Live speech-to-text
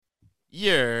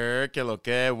Yeah, que lo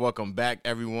que. Welcome back,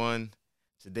 everyone.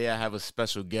 Today I have a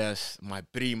special guest, my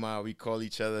prima. We call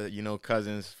each other,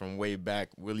 cousins from way back,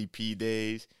 Willie P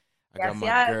days. I got Yes,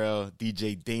 my yes. girl,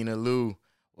 DJ Dana Lou.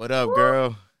 What up, Woo!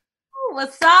 girl?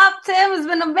 What's up, Tim? It's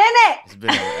been a minute. It's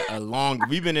been a long.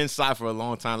 We've been inside for a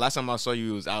long time. Last time I saw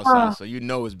you, it was outside, Oh, so you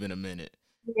know it's been a minute,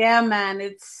 yeah, man.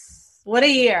 It's what a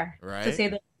year to right? say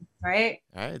the least, right?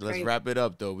 All right, let's Crazy. wrap it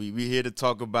up though. We here to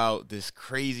talk about this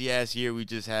crazy ass year we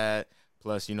just had.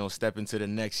 Plus, step into the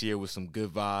next year with some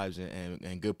good vibes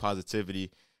and good positivity.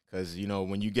 Cause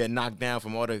when you get knocked down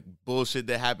from all the bullshit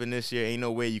that happened this year, ain't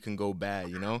no way you can go bad.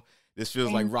 This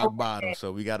feels like Ain't rock no bottom. way.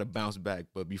 So we gotta bounce back.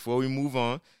 But before we move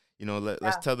on,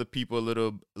 let's Yeah. tell the people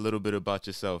a little bit about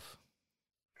yourself.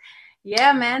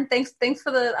 Yeah, man. Thanks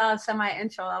for the semi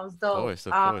intro. That was Of dope. course,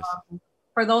 of course.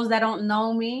 For those that don't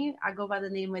know me, I go by the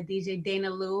name of DJ Dana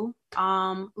Lou.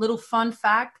 Little fun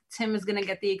fact: Tim is gonna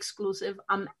get the exclusive.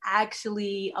 I'm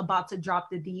actually about to drop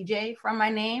the DJ from my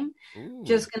name. Ooh,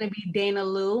 Just gonna be Dana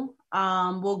Lou.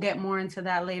 We'll get more into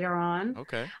that later on.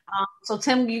 okay. So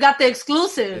Tim, you got the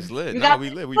exclusive. It's lit. You Nah, got we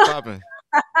lit. We popping.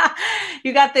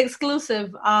 you got the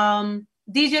exclusive.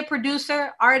 DJ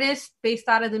producer, artist based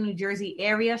out of the New Jersey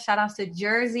area. Shout outs to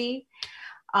Jersey.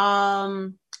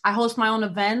 I host my own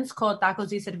events called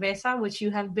Tacos y Cerveza, which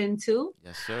you have been to.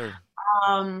 Yes, sir.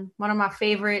 One of my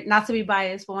favorite, not to be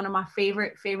biased, but one of my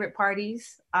favorite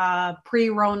parties.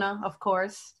 Pre-Rona, of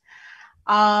course.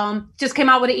 Just came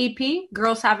out with an EP,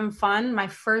 Girls Having Fun, my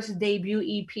first debut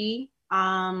EP.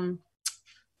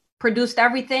 Produced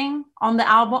everything on the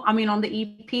album, on the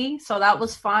EP. So that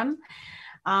was fun.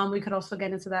 We could also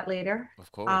get into that later.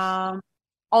 Of course. Um,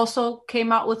 Also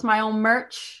came out with my own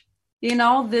merch,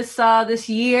 this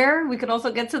year. We could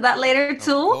also get to that later Of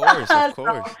too. course, of So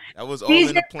course. That was all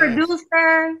in DJ, the plans.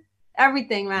 producer,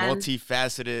 everything, man.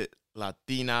 Multifaceted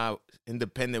Latina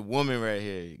independent woman right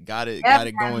here. Yep, Got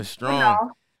it going man.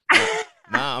 strong. But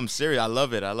nah, I'm serious. I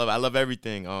love it. I love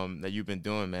everything that you've been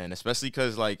doing, man. Especially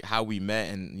cuz like how we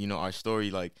met and our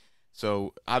story like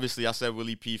so obviously I said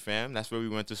Willie P fam. That's where we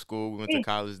went to school. We went to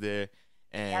college there.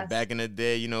 And Yes. back in the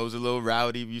day, it was a little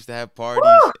rowdy. We used to have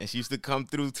parties, Woo! and she used to come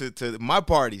through to my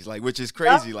parties, like which is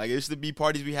Yep. crazy. Like it used to be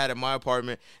parties we had at my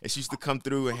apartment, and she used to come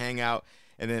through and hang out.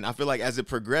 And then I feel like as it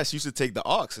progressed, she used to take the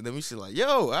aux, and then we used to like, yo,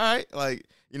 all right, like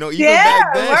even Yeah,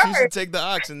 back then, she used to word. take the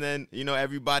aux, and then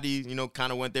everybody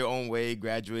kind of went their own way,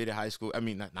 graduated high school. I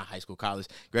mean, not high school, college,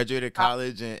 graduated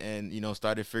college, and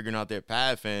started figuring out their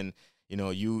path and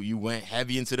you went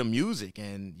heavy into the music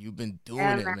and you've been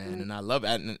Yeah, doing it, man. man. And I love it.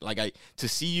 And like I to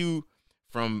see you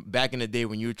from back in the day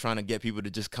when you were trying to get people to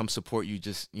just come support you,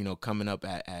 just coming up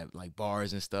at like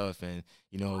bars and stuff, and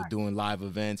doing live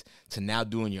events to now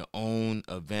doing your own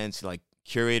events like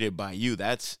curated by you.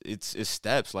 It's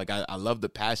steps. Like I love the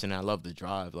passion. I love the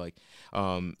drive. Like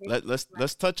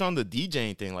let's touch on the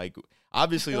DJing thing. Like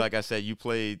obviously, like I said, you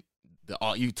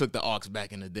took the aux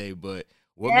back in the day, but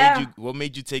Yeah, what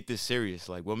made you take this serious?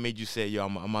 Like what made you say, yo,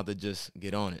 I'm about to just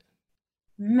get on it?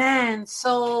 man.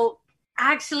 So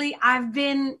actually, I've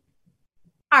been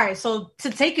all right. So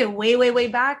to take it way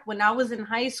back, when I was in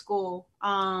high school,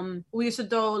 we used to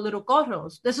throw little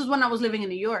corros. This is when I was living in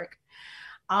New York.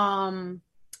 Um,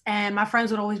 and my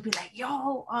friends would always be like,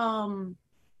 "Yo,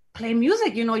 play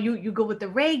music. You go with the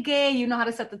reggae. You know how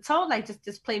to set the tone. Like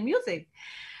just play music."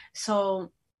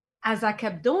 So as I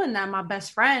kept doing that, my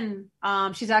best friend,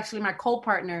 she's actually my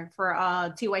co-partner for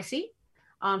TYC.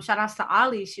 Shout outs to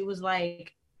Ali. She was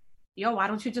like, "Yo, why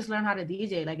don't you just learn how to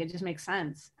DJ? Like it just makes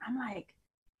sense." I'm like,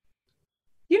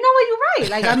 you know what, you're right.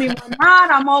 Like, why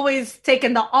not? I'm always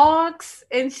taking the aux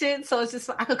and shit. So it's just,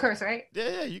 I could curse, right?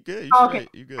 Yeah, you good. You Okay. straight.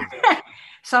 You good.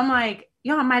 So I'm like,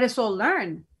 yo, I might as well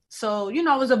learn. So,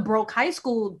 I was a broke high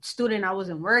school student. I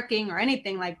wasn't working or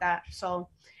anything like that. So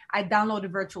I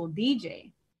downloaded Virtual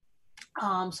DJ.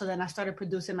 So then I started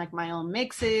producing like my own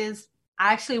mixes.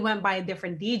 I actually went by a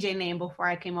different DJ name before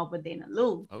I came up with Dana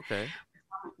Lou, Okay.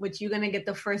 which you're gonna get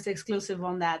the first exclusive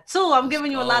on that too. I'm Let's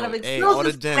giving you a lot go. of Hey, all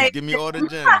the exclusives gems. today. Give me all the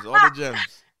gems. All the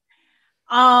gems.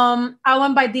 I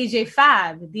went by DJ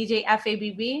Fab, DJ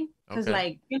FABB, because Okay.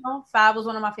 like Fab was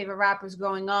one of my favorite rappers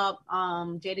growing up.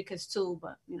 Jadakiss too,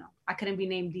 but I couldn't be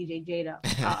named DJ Jada.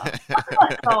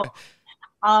 So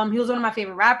he was one of my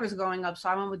favorite rappers growing up, so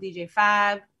I went with DJ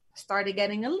Fab. Started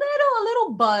getting a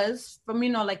little buzz from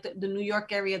like the New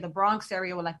York area, the Bronx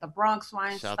area, with like the Bronx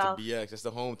wine Shout out to stuff. BX. That's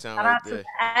the hometown Shout right out to there.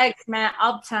 the X, man.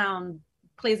 Uptown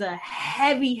plays a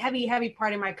heavy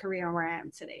part in my career and where I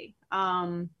am today.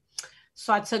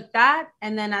 So I took that,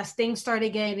 and then as things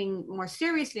started getting more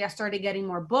seriously, I started getting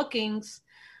more bookings.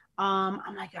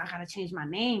 I'm like, I gotta change my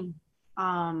name.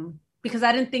 because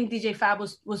I didn't think DJ Fab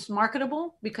was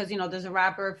marketable, because there's a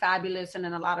rapper Fabulous, and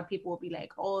then a lot of people will be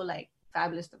like, oh, like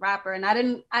Fabulous the rapper, and I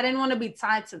didn't want to be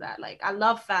tied to that. Like, I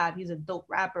love Fab, he's a dope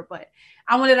rapper, but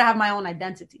I wanted to have my own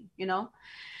identity.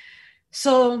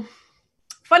 So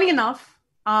funny enough,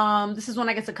 this is when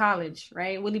I get to college,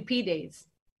 right? Willie P days.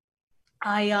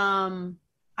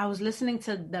 I was listening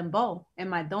to Dembow in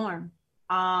my dorm.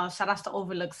 Shout out to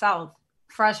Overlook South,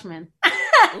 freshman.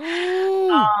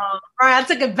 Right, I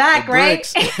took it back, right?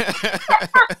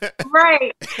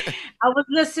 Right. I was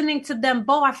listening to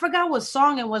Dembow. I forgot what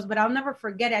song it was, but I'll never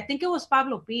forget it. I think it was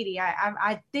Pablo Piri.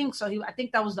 I think so. I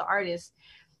think that was the artist.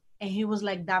 And he was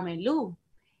like, Dame Lu.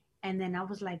 And then I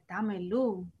was like, Dame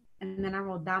Lu. And then I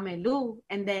wrote Dame Lu.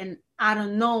 And then I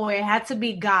don't know, it had to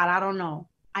be God. I don't know.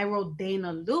 I wrote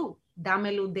Dana Lu.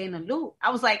 Dame Lu, Dana Lu. I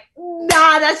was like,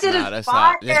 nah, that shit is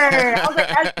fire. I was like,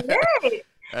 that's lit.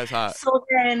 That's hot. So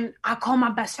then I called my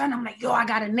best friend. I'm like, yo, I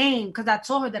got a name. Because I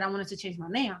told her that I wanted to change my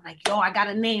name. I'm like, yo, I got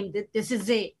a name. This is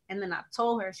it. And then I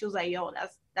told her. She was like, yo,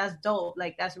 that's dope.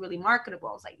 Like, that's really marketable.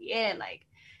 I was like, yeah, like,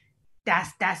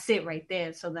 that's it right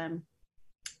there. So then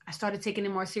I started taking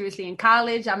it more seriously in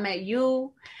college. I met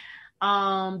you.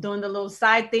 Doing the little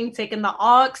side thing, taking the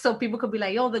aux, so people could be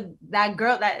like, yo, that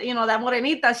girl, that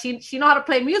Morenita, she know how to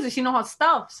play music, she know her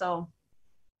stuff. So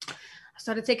I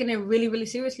started taking it really, really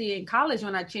seriously in college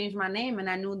when I changed my name, and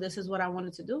I knew this is what I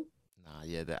wanted to do. Nah,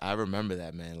 yeah, I remember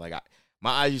that, man. Like,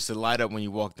 my eyes used to light up when you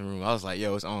walked in the room. I was like,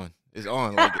 yo, it's on. It's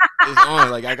on. Like, it's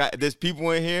on. Like, there's people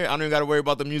in here. I don't even got to worry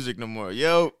about the music no more.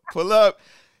 Yo, pull up.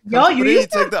 Yo, you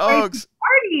used to take the aux.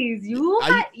 Parties.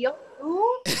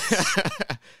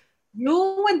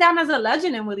 You went down as a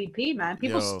legend in Willie P, man.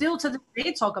 People still to this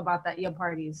day talk about your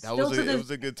parties. It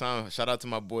was a good time. Shout out to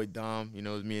my boy Dom. It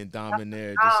was me and Dom in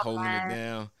there just holding it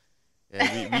down.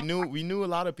 Yeah, we knew a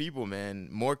lot of people, man.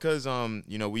 More because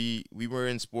we were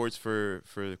in sports for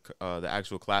the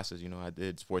actual classes. I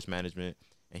did sports management,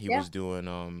 and he was doing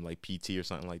like PT or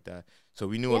something like that. So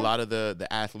we knew a lot of the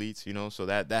athletes, so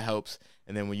that helps.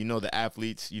 And then when the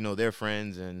athletes, their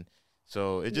friends, and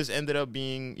so it just ended up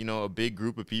being, a big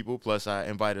group of people. Plus, I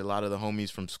invited a lot of the homies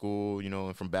from school,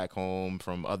 and from back home,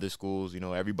 from other schools.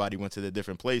 Everybody went to the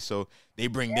different place, so they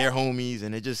bring their homies,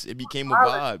 and it became a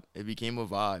vibe. It became a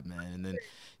vibe, man. And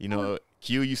then,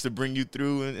 Q used to bring you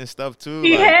through and stuff too.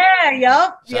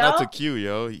 Shout out to Q,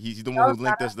 yo. He's the one who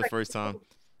linked us the first time.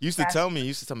 He used to tell me,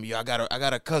 yo, I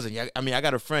got a cousin. I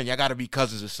got a friend. Y'all got to be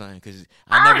cousins or something, because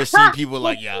I never seen people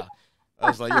like y'all. I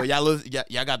was like, yo,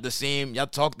 y'all got the same, y'all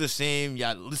talk the same,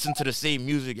 y'all listen to the same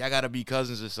music, y'all gotta be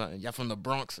cousins or something. Y'all from the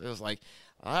Bronx. It was like,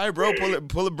 all right, bro,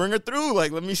 pull it, bring her through.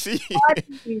 Like, let me see.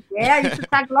 Yeah, you used to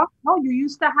tag along. No, you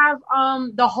used to have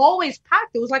the hallways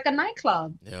packed. It was like a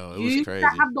nightclub. Yo, you used to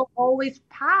have the hallways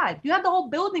packed. You had the whole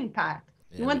building packed.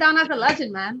 Yeah, you went down as a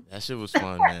legend, man. That shit was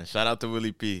fun, man. Shout out to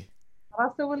Willie P. Shout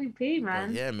out to Willie P, man.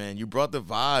 But yeah, man, you brought the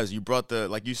vibes. You brought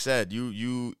like you said,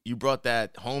 you brought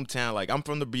that hometown. Like, I'm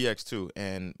from the BX too,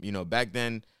 and back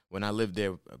then when I lived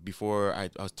there, before I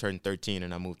was turned 13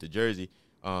 and I moved to Jersey,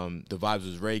 the vibes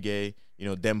was reggae.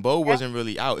 Dembow wasn't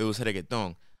really out. It was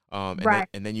reggaeton.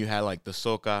 And then you had like the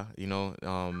soca,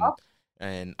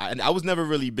 and I was never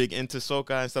really big into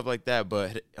soca and stuff like that,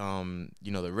 but the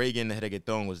reggae and the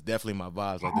reggaeton was definitely my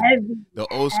vibes. Like the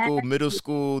old school, middle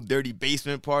school, dirty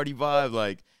basement party vibe.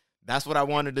 Like, that's what I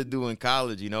wanted to do in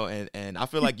college, and I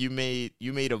feel like you made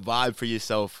a vibe for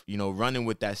yourself, running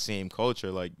with that same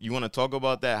culture. Like, you want to talk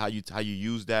about that, how you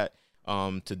use that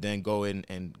to then go in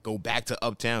and go back to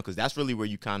Uptown, because that's really where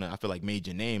you kind of, I feel like, made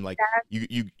your name. Like,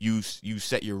 you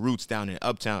set your roots down in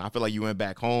Uptown. I feel like you went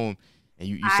back home and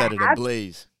you set it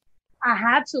ablaze. I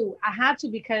had to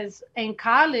because in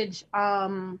college,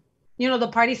 the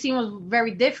party scene was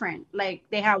very different. Like,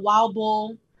 they had Wild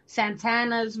Bull,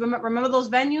 Santana's. Remember those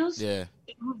venues? Yeah.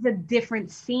 It was a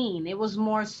different scene. It was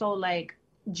more so like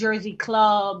Jersey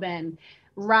Club and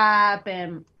rap.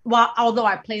 And although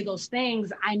I played those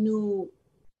things, I knew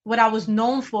what I was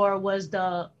known for was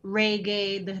the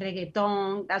reggae, the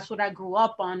reggaeton. That's what I grew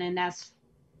up on, and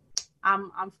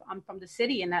I'm from the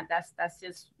city, and that's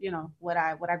just what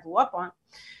I grew up on.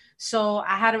 So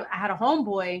I had a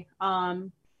homeboy.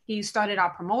 He started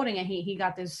out promoting, and he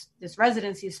got this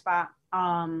residency spot.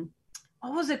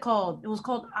 What was it called? It was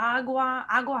called Agua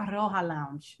Roja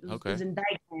Lounge. It was in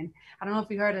Dykeman. I don't know if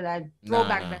you heard of that.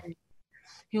 Throwback venue.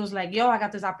 He was like, yo, I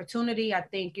got this opportunity. I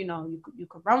think you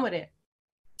could run with it.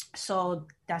 So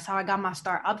that's how I got my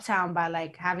start Uptown, by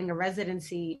like having a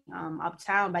residency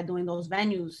Uptown, by doing those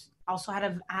venues. Also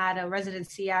had a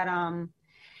residency at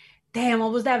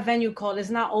what was that venue called? It's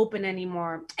not open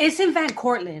anymore. It's in Van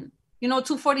Cortlandt. You know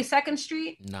 242nd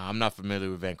Street? Nah, I'm not familiar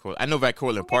with Van Cortlandt. I know Van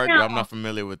Cortlandt Park, but I'm Yeah. not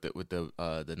familiar with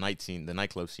the night scene, the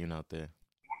nightclub scene out there.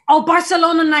 Oh,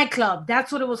 Barcelona nightclub.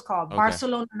 That's what it was called. Okay.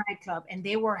 Barcelona nightclub. And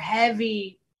they were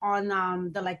heavy on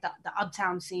the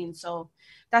uptown scene. So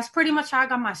that's pretty much how I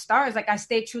got my stars. Like I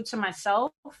stayed true to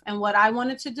myself and what I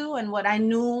wanted to do and what I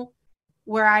knew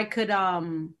where I could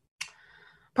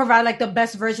provide like the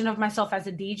best version of myself as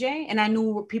a DJ. And I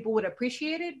knew people would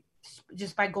appreciate it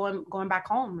just by going back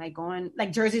home.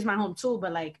 Like Jersey's my home too,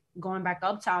 but like going back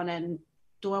uptown and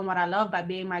doing what I love by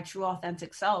being my true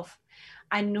authentic self.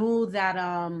 I knew that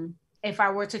if I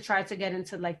were to try to get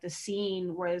into like the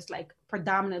scene where it's like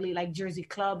predominantly like Jersey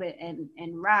club and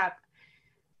rap,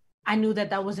 I knew that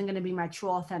that wasn't going to be my true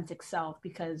authentic self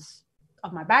because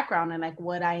of my background and like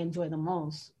what I enjoy the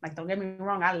most. Like, don't get me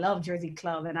wrong, I love Jersey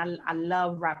club and I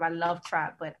love rap, I love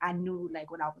trap, but I knew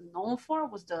like what I was known for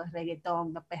was the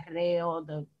reggaeton, the perreo,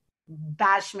 the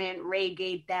bashment,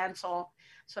 reggae, dancehall.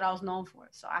 That's what I was known for.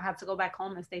 So I had to go back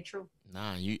home and stay true.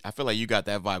 Nah, I feel like you got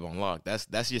that vibe on lock.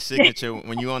 That's your signature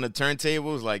when you on the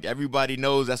turntables. Like everybody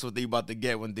knows that's what they about to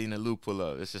get when Dina Luke pull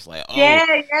up. It's just like, oh yeah,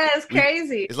 it's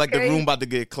crazy. It's like the room about to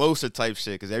get closer type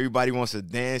shit because everybody wants to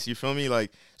dance. You feel me?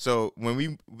 Like so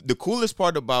the coolest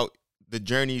part about the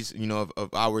journeys, you know,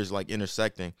 of ours like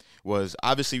intersecting was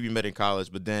obviously we met in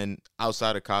college, but then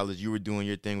outside of college you were doing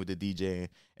your thing with the DJing,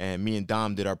 and me and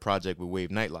Dom did our project with Wave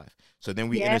Nightlife. So then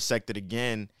we intersected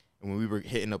again when we were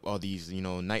hitting up all these, you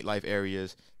know, nightlife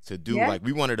areas to do like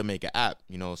we wanted to make an app,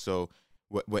 you know. So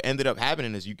what ended up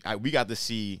happening is we got to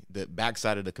see the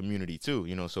backside of the community too,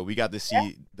 you know. So we got to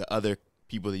see the other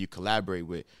people that you collaborate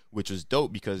with, which was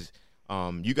dope because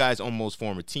you guys almost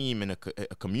form a team in a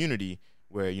community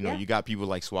where, you know, you got people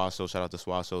like Swasso, shout out to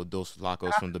Swasso, Dos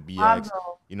Flacos from the BX.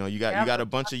 You know, you got a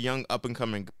bunch of young up and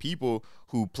coming people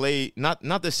who play not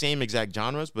the same exact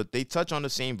genres, but they touch on the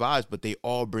same vibes, but they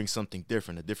all bring something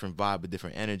different, a different vibe, a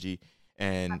different energy.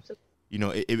 And you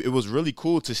know, it was really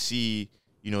cool to see,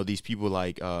 you know, these people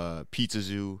like Pizza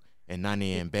Zoo and 9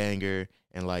 AM Banger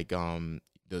and like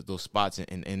those spots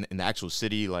in the actual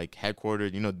city, like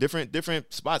headquartered, you know,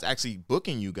 different spots actually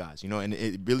booking you guys, you know, and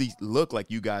it really looked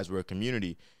like you guys were a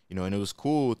community, you know, and it was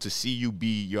cool to see you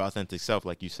be your authentic self,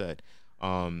 like you said.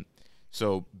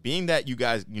 So being that you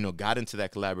guys, you know, got into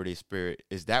that collaborative spirit,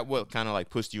 is that what kind of like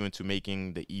pushed you into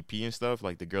making the EP and stuff,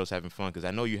 like the Girls Having Fun? Because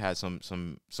I know you had some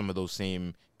of those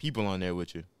same people on there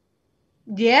with you.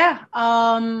 Yeah.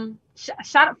 First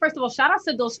of all, shout out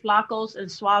to Dos Flacos and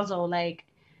Swazo. Like,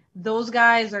 those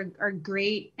guys are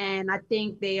great, and I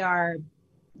think they are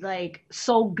like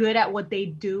so good at what they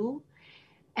do,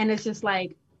 and it's just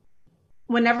like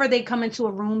whenever they come into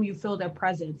a room you feel their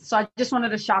presence. So I just wanted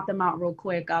to shout them out real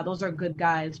quick. Those are good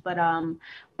guys. But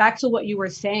back to what you were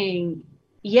saying,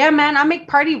 yeah, man, I make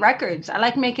party records. I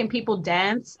like making people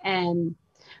dance, and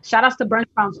shout outs to Brunch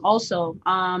Bounce also.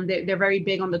 They're very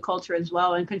big on the culture as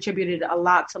well and contributed a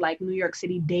lot to like New York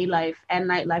City day life and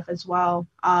nightlife as well.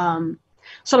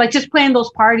 So like just playing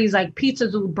those parties like Pizza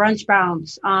Zoo, Brunch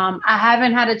Bounce. I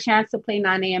haven't had a chance to play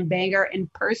 9 AM Banger in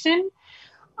person,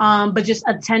 but just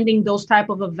attending those type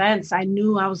of events, I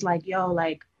knew I was like, yo,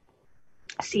 like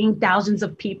seeing thousands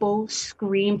of people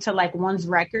scream to like one's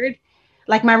record,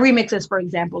 like my remixes, for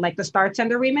example, like the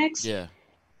Startender remix. Yeah.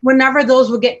 Whenever those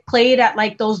would get played at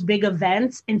like those big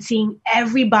events and seeing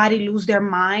everybody lose their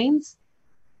minds,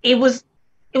 it was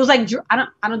like I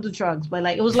don't do drugs, but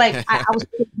like it was like I was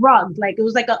drugged. Like it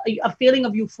was like a feeling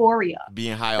of euphoria,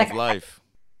 being high like, off life.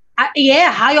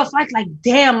 High off life. Like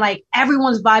damn, like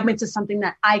everyone's vibing to something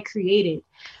that I created.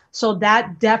 So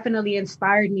that definitely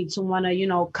inspired me to want to, you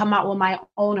know, come out with my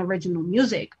own original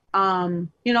music. You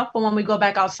know, but when we go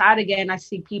back outside again, I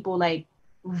see people like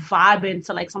vibing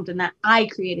to like something that I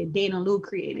created, Dana Lou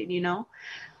created, you know.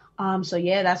 So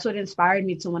yeah, that's what inspired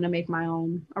me to want to make my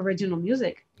own original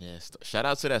music. Yeah, shout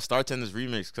out to that Startenders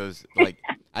remix because like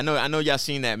I know y'all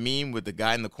seen that meme with the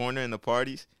guy in the corner in the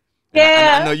parties.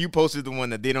 Yeah, I know you posted the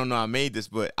one that they don't know I made this,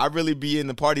 but I really be in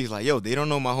the parties like, yo, they don't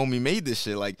know my homie made this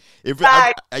shit. Like,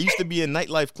 I used to be in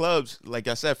nightlife clubs, like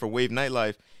I said, for Wave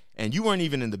Nightlife, and you weren't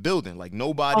even in the building. Like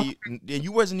nobody, and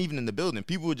you wasn't even in the building.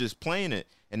 People were just playing it,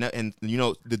 and you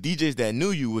know the DJs that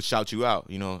knew you would shout you out.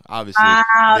 You know, obviously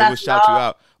they would shout you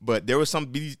out, but there were some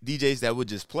DJs that would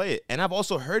just play it, and I've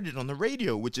also heard it on the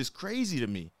radio, which is crazy to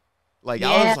me. Like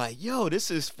I was like, yo,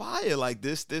 this is fire. Like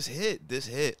this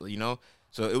hit, you know.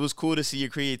 So it was cool to see your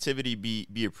creativity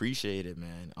be appreciated,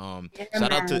 man.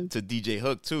 Shout out to DJ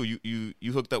Hook too.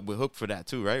 You hooked up with Hook for that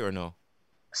too, right? Or no?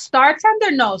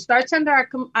 Startender, no. Startender,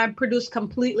 I produced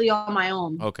completely on my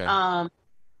own. Okay.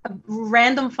 A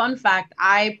random fun fact: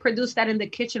 I produced that in the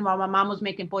kitchen while my mom was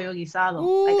making pollo guisado.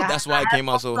 Like Ooh, I had that's why my it came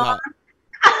out so headphones hot. on.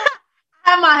 I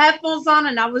had my headphones on,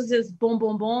 and I was just boom,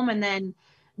 boom, boom, and then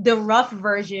the rough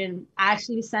version, I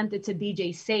actually sent it to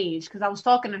DJ Sage because I was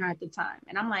talking to her at the time,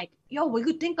 and I'm like, "Yo, what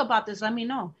you think about this? Let me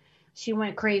know." She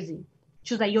went crazy.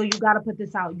 She was like, "Yo, you gotta put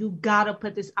this out. You gotta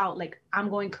put this out. Like, I'm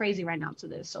going crazy right now to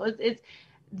this." So it's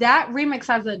that remix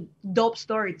has a dope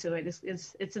story to it.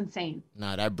 It's insane.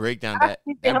 Nah, that breakdown, I that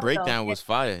appreciate that her though. breakdown Yeah, was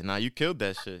fire. Nah, you killed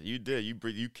that shit. You did.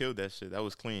 You killed that shit. That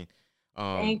was clean.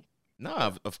 Um, thank nah,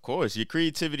 you. of course, your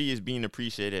creativity is being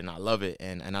appreciated, and I love it.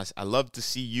 And I love to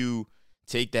see you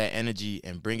take that energy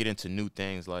and bring it into new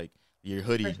things, like your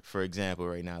hoodie, for example.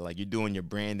 Right now, like you're doing your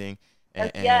branding,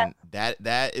 Yes, yes. and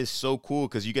that is so cool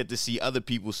because you get to see other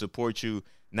people support you,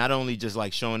 not only just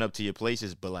like showing up to your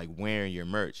places, but like wearing your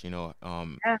merch.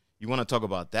 Yeah. You want to talk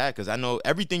about that because I know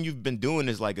everything you've been doing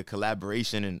is like a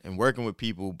collaboration and working with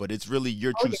people, but it's really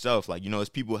your Oh true yeah. self. Like it's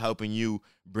people helping you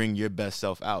bring your best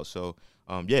self out. So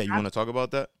yeah, you want to talk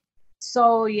about that?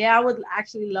 So yeah, I would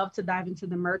actually love to dive into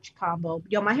the merch combo.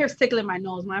 Yo, my hair's tickling my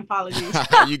nose. My apologies.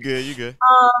 You good? You good?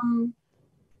 um,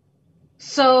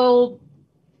 so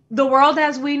the world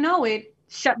as we know it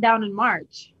shut down in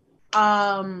March.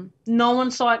 No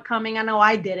one saw it coming. I know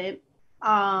I didn't.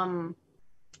 Um,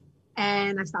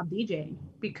 and I stopped DJing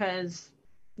because,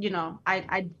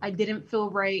 I didn't feel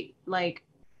right like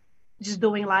just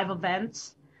doing live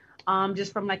events.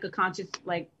 Just from like a conscious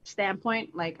like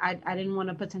standpoint, like I didn't want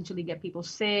to potentially get people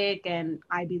sick and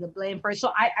I be the blame person.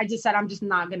 So I just said I'm just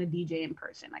not gonna DJ in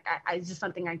person. Like it's just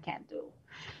something I can't do.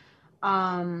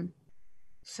 Um,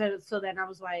 so then I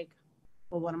was like,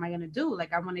 well, what am I gonna do?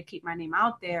 Like I want to keep my name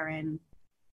out there and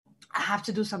I have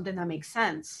to do something that makes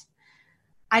sense.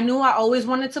 I knew I always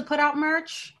wanted to put out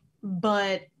merch,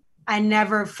 but I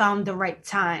never found the right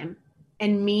time.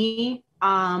 And me,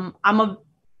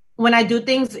 when I do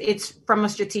things, it's from a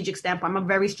strategic standpoint. I'm a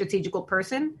very strategical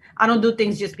person. I don't do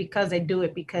things just because I do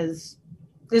it because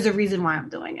there's a reason why I'm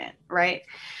doing it, right?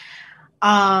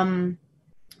 Um,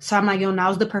 so I'm like, yo,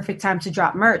 now's the perfect time to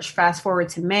drop merch. Fast forward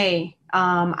to May.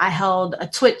 I held a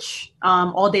Twitch,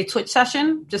 all day Twitch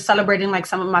session, just celebrating like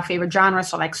some of my favorite genres.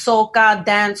 So like soca,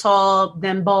 dancehall,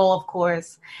 dembow, of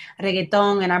course,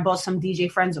 reggaeton, and I brought some DJ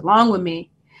friends along with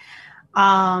me.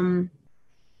 Um,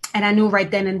 and I knew right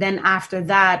then and then after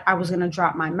that, I was going to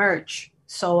drop my merch.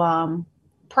 So,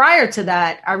 prior to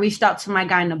that, I reached out to my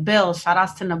guy, Nabil. Shout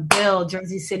outs to Nabil,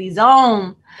 Jersey City's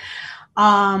own.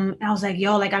 And I was like,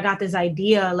 yo, like I got this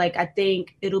idea. Like, I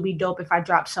think it'll be dope if I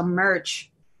drop some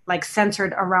merch, like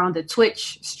centered around the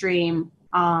Twitch stream,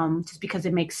 just because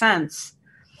it makes sense.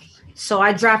 So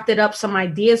I drafted up some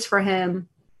ideas for him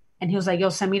and he was like, yo,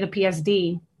 send me the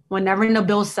PSD. Whenever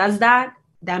Nabil says that,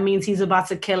 that means he's about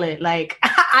to kill it. Like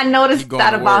I He noticed going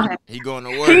that to about work. him. He going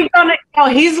to work.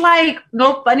 He's like,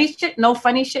 no funny shit, no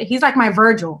funny shit. He's like my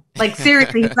Virgil. Like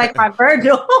seriously, he's like my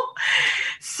Virgil.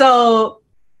 So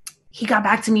he got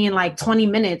back to me in like 20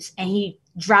 minutes and he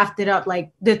drafted up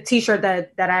like the t-shirt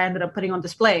that I ended up putting on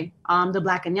display, the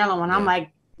black and yellow one. Yeah. I'm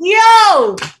like,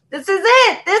 yo, this is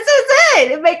it. This is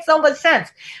it. It makes so much sense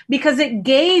because it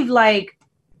gave like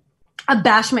a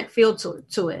Bashment feel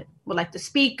to it with like the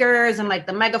speakers and like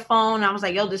the megaphone. I was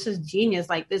like, yo, this is genius.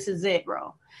 Like, this is it,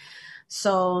 bro.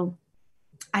 So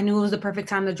I knew it was the perfect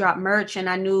time to drop merch. And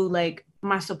I knew like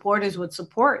my supporters would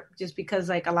support just because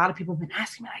like a lot of people have been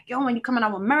asking me like, yo, when you coming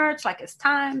out with merch, like it's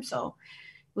time. So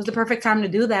it was the perfect time to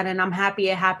do that. And I'm happy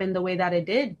it happened the way that it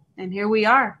did. And here we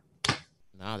are.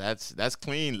 No, that's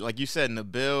clean. Like you said,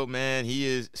 Nabil, man, he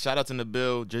is. Shout out to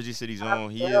Nabil, Jersey City's own.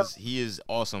 He is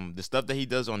awesome. The stuff that he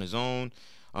does on his own,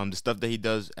 the stuff that he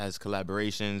does as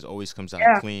collaborations always comes out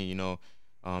clean.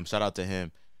 Shout out to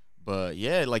him. But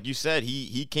yeah, like you said,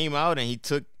 he came out and he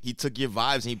took your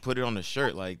vibes and he put it on the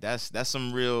shirt. Like that's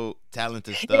some real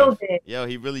talented stuff. Yo,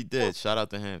 he really did. Shout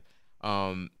out to him.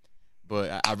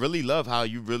 But I really love how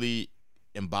you really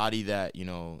embody that.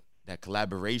 That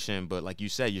collaboration, but like you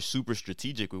said, you're super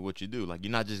strategic with what you do. Like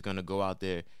you're not just gonna go out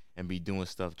there and be doing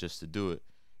stuff just to do it,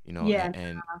 Yeah.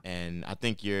 And I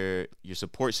think your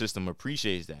support system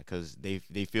appreciates that because they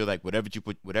feel like whatever you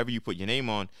put your name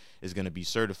on is gonna be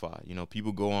certified.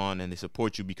 People go on and they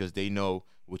support you because they know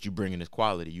what you bring in is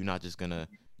quality. You're not just gonna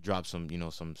drop some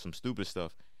some stupid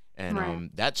stuff, and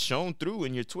that's shown through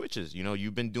in your Twitches.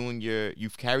 You've been doing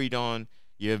you've carried on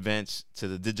your events to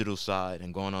the digital side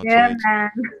and going on Twitch, man.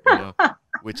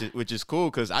 which is cool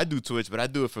because I do Twitch, but I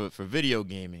do it for video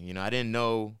gaming. I didn't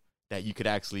know that you could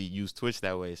actually use Twitch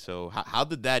that way. So how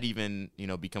did that even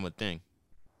become a thing?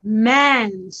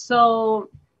 Man, so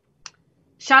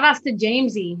shout outs to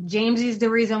Jamesy. Jamesy's the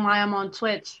reason why I'm on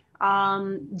Twitch.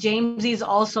 Jamesy's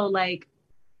also like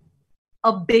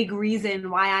a big reason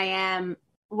why I am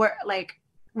where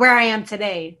I am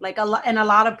today. Like a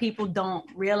lot of people don't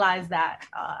realize that.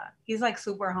 He's like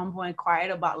super humble and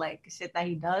quiet about like shit that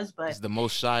he does, but He's the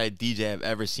most shy DJ I've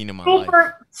ever seen in my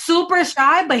life. Super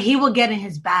shy, but he will get in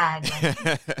his bag.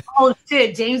 Like, oh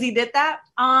shit, Jamesy did that.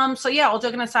 So yeah, all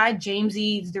joking aside,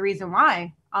 Jamesy's the reason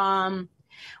why.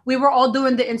 We were all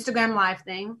doing the Instagram live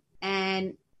thing,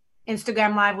 and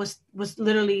Instagram live was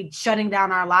literally shutting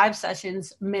down our live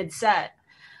sessions mid set.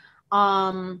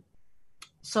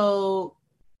 So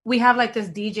we have like this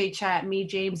DJ chat, me,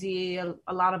 Jamesy,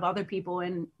 a lot of other people,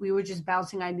 and we were just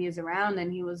bouncing ideas around,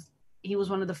 and he was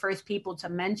one of the first people to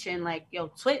mention like, yo,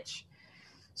 Twitch.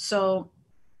 So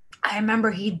I remember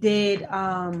he did,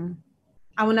 I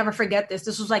will never forget this.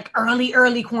 This was like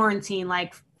early quarantine,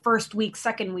 like first week,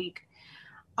 second week.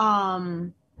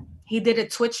 He did a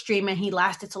Twitch stream and he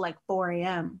lasted till like 4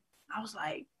 a.m. I was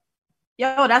like,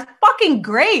 yo, that's fucking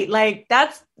great. Like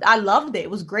I loved it. It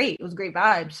was great. It was a great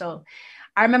vibe. So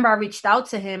I remember I reached out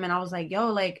to him and I was like,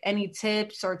 yo, like any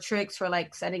tips or tricks for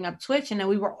like setting up Twitch? And then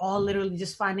we were all literally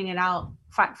just finding it out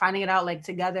like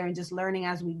together and just learning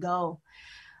as we go.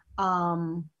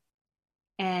 And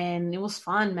it was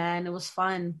fun, man. It was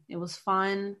fun.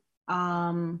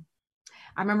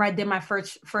 I remember I did my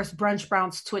first Brunch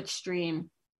Browns Twitch stream.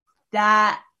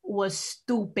 That was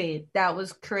stupid. That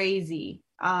was crazy.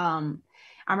 I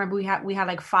remember we had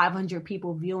like 500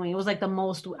 people viewing. It was like the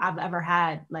most I've ever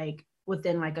had, like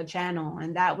within like a channel,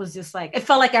 and that was just like, it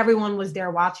felt like everyone was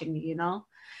there watching me, you know.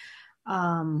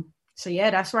 So yeah,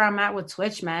 that's where I'm at with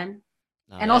Twitch, man.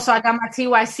 And also, I got my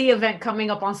TYC event coming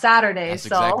up on Saturday. That's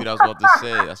exactly what I was about to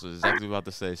say. That's exactly what I was about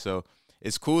to say. So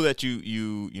it's cool that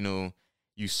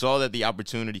you saw that the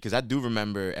opportunity, because I do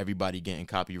remember everybody getting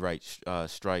copyright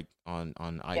strike on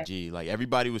IG. Yeah. Like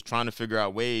everybody was trying to figure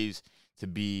out ways to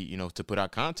be, to put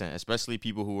out content, especially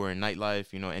people who were in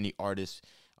nightlife, any artists,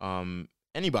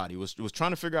 anybody was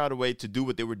trying to figure out a way to do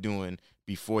what they were doing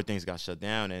before things got shut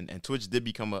down. And Twitch did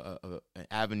become an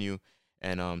avenue.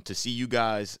 And to see you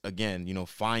guys again,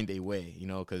 find a way,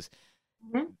 because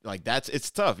like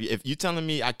it's tough. If you telling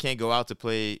me I can't go out to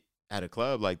play at a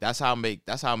club, like that's how I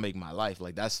make my life.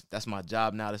 Like that's my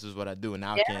job now. This is what I do, and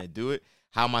now I can't do it.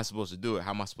 How am I supposed to do it?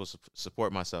 How am I supposed to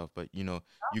support myself? But you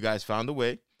guys found a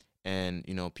way, and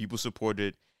people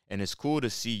supported, and it's cool to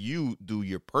see you do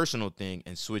your personal thing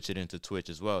and switch it into Twitch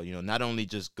as well. Not only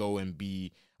just go and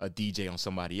be a DJ on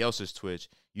somebody else's Twitch,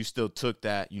 you still took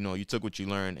that, you took what you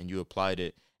learned and you applied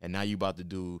it, and now you about to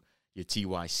do your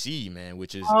TYC, man,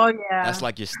 which is that's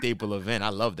like your staple event. I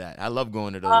love that. I love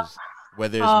going to those,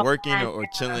 whether it's working or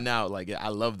chilling out. Like I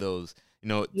love those.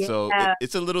 So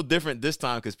it's a little different this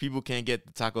time because people can't get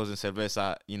the tacos and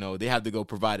cerveza. They have to go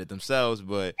provide it themselves.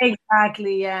 But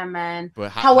exactly, yeah, man.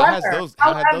 But how have those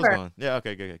gone? Yeah,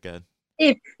 okay, good.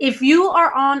 If you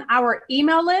are on our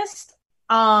email list,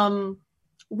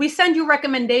 we send you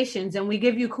recommendations and we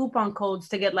give you coupon codes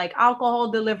to get like alcohol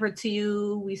delivered to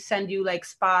you. We send you like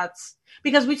spots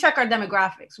because we check our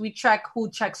demographics. We check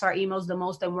who checks our emails the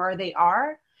most and where they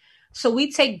are. So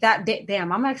we take that.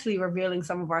 Damn, I'm actually revealing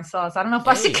some of our sauce. I don't know if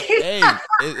I should keep. Hey,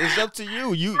 it's up to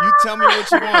you. You tell me what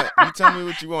you want. You tell me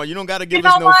what you want. You don't got to give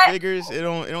us no figures. It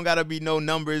don't got to be no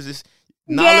numbers. It's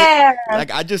knowledge. Yeah.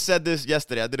 Like I just said this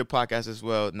yesterday. I did a podcast as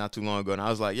well not too long ago, and I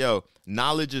was like, "Yo,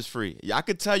 knowledge is free." Yeah, I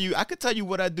could tell you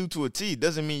what I do to a T.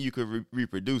 Doesn't mean you could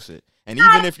reproduce it. And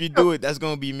even if you do it, that's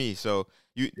gonna be me. So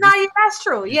that's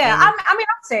true. Yeah, I mean,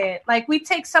 I'll say it. Like we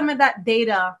take some of that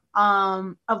data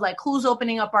of like who's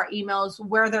opening up our emails,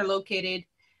 where they're located.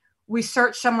 We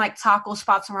search some like taco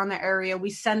spots around the area. We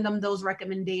send them those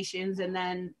recommendations, and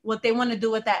then what they want to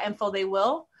do with that info, they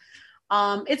will.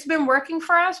 It's been working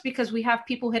for us because we have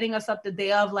people hitting us up the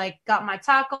day of like, got my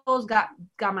tacos, got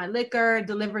my liquor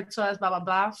delivered to us, blah, blah,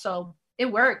 blah. So it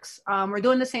works. We're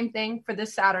doing the same thing for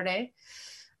this Saturday.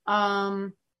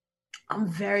 I'm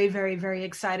very, very, very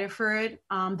excited for it.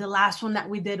 The last one that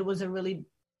we did was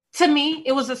to me,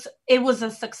 it was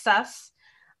a success.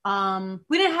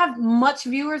 We didn't have much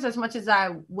viewers as much as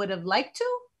I would have liked to,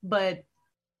 but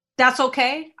that's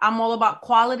okay. I'm all about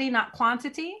quality, not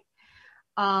quantity.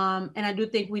 And I do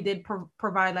think we did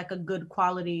provide like a good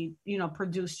quality,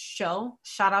 produced show.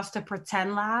 Shout outs to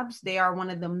Pretend Labs. They are one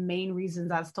of the main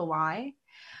reasons as to why.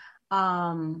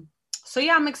 So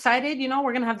yeah, I'm excited.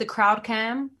 We're going to have the crowd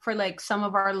cam for like some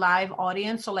of our live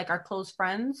audience. So like our close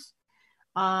friends.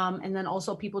 And then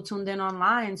also people tuned in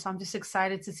online. So I'm just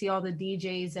excited to see all the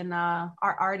DJs and our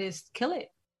artists kill it.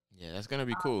 Yeah, that's going to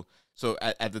be cool. So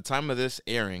at the time of this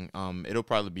airing, it'll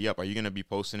probably be up. Are you going to be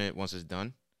posting it once it's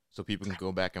done? so people can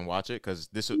go back and watch it? Because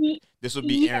Ye- this would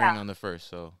be Yeah. airing on the first.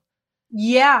 So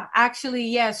Yeah, actually,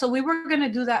 yeah. So we were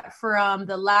gonna do that for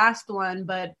the last one,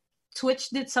 but Twitch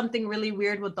did something really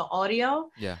weird with the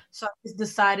audio. yeah, So I just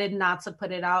decided not to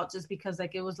put it out just because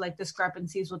like it was like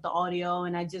discrepancies with the audio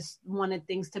and I just wanted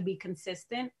things to be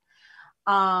consistent.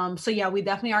 So yeah, we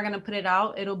definitely are gonna put it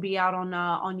out. It'll be out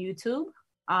on YouTube.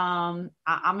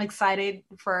 I'm excited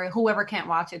for whoever can't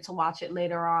watch it to watch it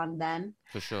later on then.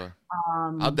 for sure.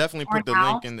 I'll definitely Or put the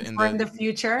now, link in we're in the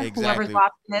future. Whoever's exactly.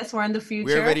 watching this, we're in the We're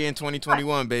future. already in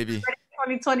 2021, baby.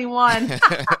 2021.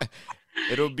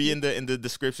 It'll be in the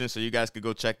description, so you guys could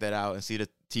go check that out and see the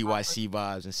TYC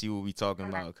vibes and see what we talking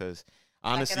about. Because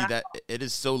honestly, that it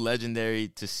is so legendary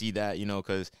to see that, you know,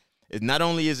 because it not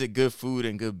only is it good food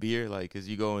and good beer, like, cause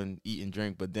you go and eat and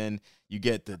drink, but then you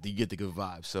get the good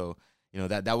vibes. So you know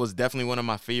that was definitely one of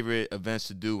my favorite events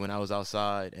to do when I was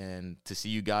outside, and to see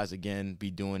you guys again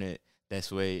be doing it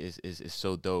this way is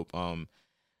so dope.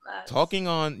 Talking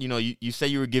on, you know, you say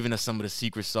you were giving us some of the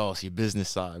secret sauce, your business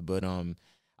side, but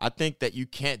I think that you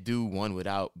can't do one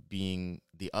without being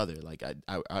the other. Like I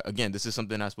again, this is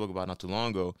something I spoke about not too long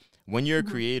ago. When you're a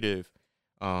creative,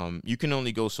 you can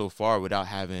only go so far without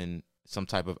having some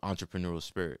type of entrepreneurial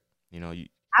spirit. You know,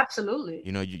 Absolutely.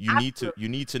 you know, you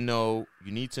need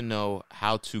to know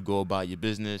how to go about your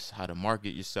business, how to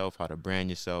market yourself, how to brand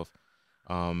yourself,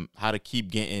 how to keep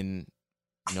getting,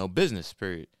 you know, business.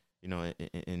 Period. You know,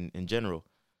 in general.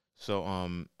 So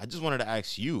I just wanted to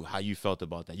ask you how you felt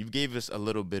about that. You gave us a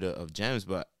little bit of gems,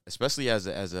 but especially as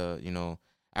a you know,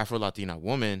 Afro Latina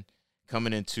woman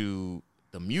coming into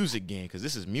the music game, because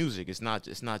this is music. It's not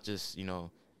just you know,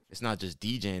 it's not just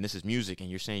DJing. This is music, and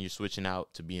you're saying you're switching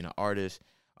out to being an artist.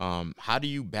 How do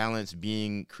you balance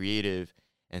being creative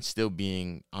and still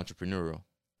being entrepreneurial?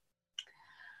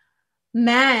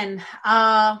 Man,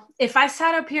 if I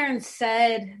sat up here and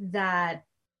said that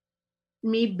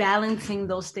me balancing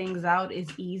those things out is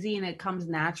easy and it comes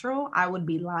natural, I would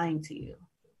be lying to you.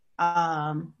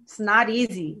 It's not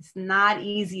easy. It's not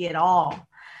easy at all.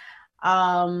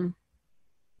 How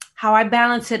I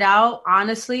balance it out,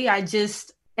 honestly,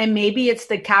 and maybe it's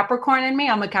the Capricorn in me.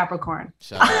 I'm a Capricorn.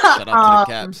 Shout out to the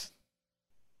Caps.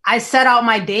 I set out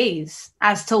my days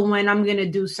as to when I'm going to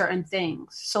do certain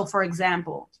things. So for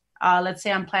example, let's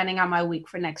say I'm planning out my week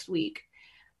for next week.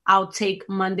 I'll take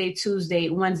Monday, Tuesday,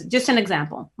 Wednesday, just an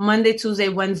example. Monday, Tuesday,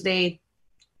 Wednesday,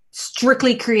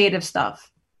 strictly creative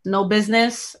stuff. No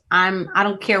business. I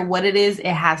don't care what it is. It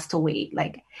has to wait.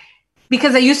 Like,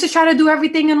 because I used to try to do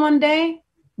everything in one day,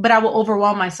 but I will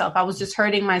overwhelm myself. I was just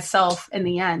hurting myself in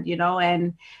the end, you know,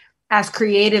 and as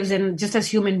creatives and just as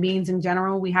human beings in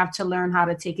general, we have to learn how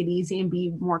to take it easy and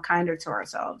be more kinder to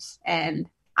ourselves. And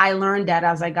I learned that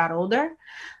as I got older.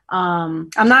 I'm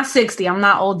not 60. I'm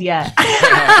not old yet.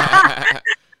 But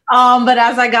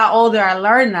as I got older, I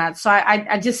learned that. So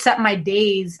I just set my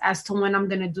days as to when I'm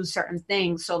going to do certain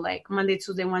things. So like Monday,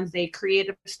 Tuesday, Wednesday,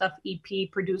 creative stuff, EP,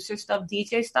 producer stuff,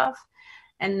 DJ stuff.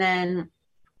 And then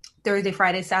Thursday,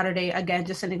 Friday, Saturday, again,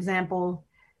 just an example,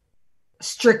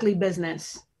 strictly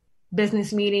business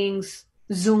meetings,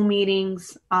 Zoom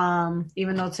meetings,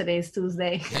 even though today's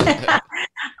Tuesday.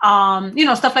 You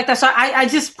know, stuff like that. So I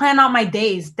just plan out my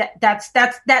days. But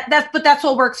that's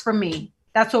what works for me.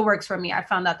 That's what works for me. I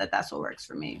found out that that's what works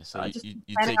for me. So you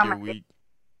take your week.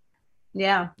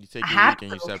 Yeah. You take your week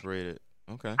and you separate it.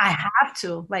 Okay. I have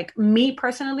to. Like me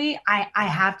personally, I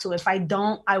have to. If I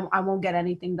don't, I won't get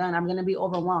anything done. I'm going to be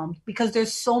overwhelmed because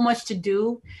there's so much to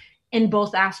do in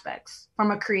both aspects,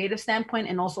 from a creative standpoint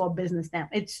and also a business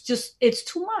standpoint. It's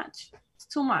too much. It's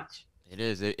too much. It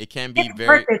is. It can be it's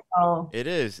very. It, it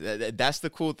is. That's the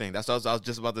cool thing. That's what I was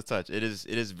just about to touch. It is.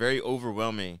 It is very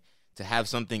overwhelming to have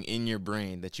something in your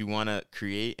brain that you want to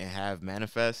create and have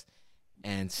manifest,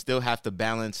 and still have to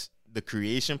balance the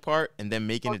creation part and then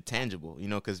making it tangible. You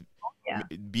know, because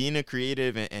being a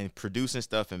creative and producing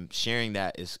stuff and sharing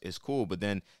that is cool. But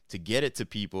then to get it to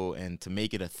people and to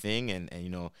make it a thing and you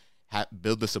know,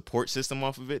 build the support system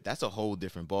off of it, that's a whole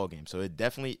different ballgame. So it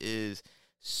definitely is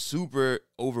super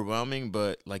overwhelming,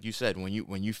 but like you said, when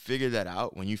you figure that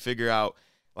out, when you figure out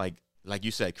like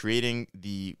you said, creating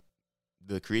the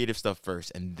creative stuff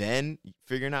first and then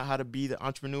figuring out how to be the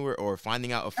entrepreneur, or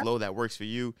finding out a flow that works for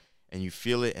you and you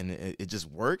feel it and it just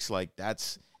works, like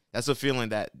that's a feeling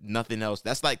that nothing else,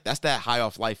 that's that high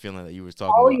off life feeling that you were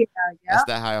talking about. That's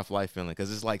that high off life feeling,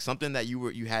 because it's like something that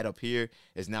you had up here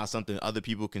is now something other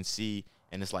people can see,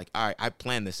 and it's like, all right, I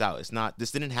planned this out.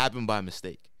 This didn't happen by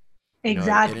mistake.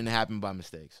 Exactly. You know, it didn't happen by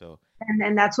mistake. So,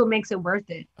 and that's what makes it worth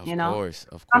it. Of course.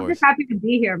 I'm just happy to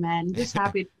be here, man. Just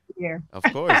happy to be here. Of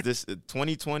course. This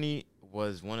 2020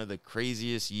 was one of the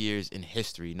craziest years in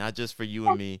history, not just for you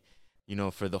and me,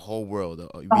 for the whole world. The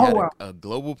We whole had world. a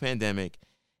global pandemic,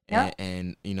 Yep.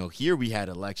 and here we had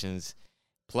elections,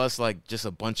 plus like just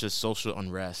a bunch of social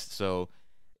unrest. So,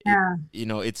 Yeah.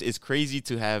 it's crazy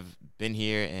to have been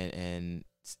here and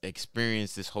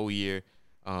experienced this whole year.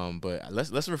 But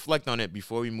let's reflect on it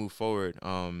before we move forward.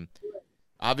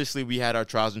 Obviously we had our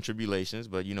trials and tribulations,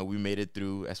 but we made it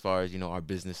through as far as our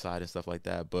business side and stuff like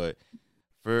that. But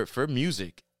for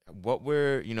music, what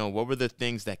were the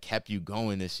things that kept you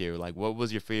going this year? Like, what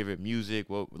was your favorite music?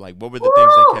 What were the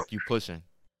things that Woo! kept you pushing?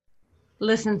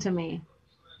 Listen to me.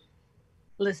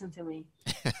 Listen to me.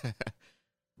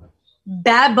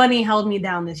 Bad Bunny held me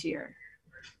down this year.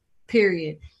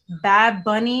 Period. Bad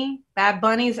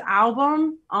Bunny's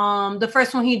album, the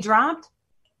first one he dropped,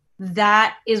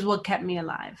 that is what kept me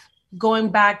alive. Going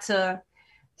back to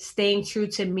staying true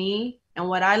to me and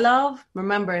what I love.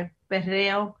 Remember,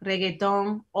 perreo,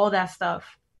 reggaeton, all that stuff.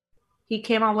 He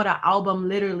came out with an album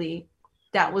literally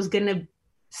that was gonna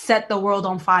set the world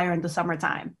on fire in the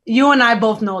summertime. You and I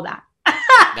both know that.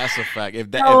 That's a fact.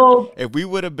 So, If we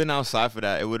would have been outside for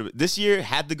that, it would have. This year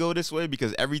had to go this way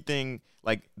because everything,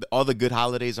 like all the good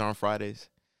holidays are on Fridays.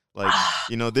 Like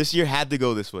this year had to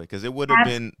go this way because it would have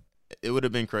been crazy. would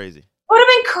have been It would crazy. have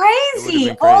been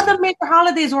crazy. All the major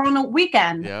holidays were on the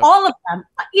weekend. Yep. All of them.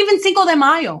 Even Cinco de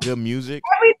Mayo. Good music.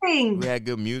 Everything. We had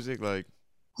good music. Like,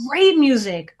 Great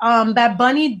music. Bad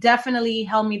Bunny definitely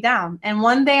held me down. And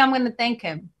one day I'm going to thank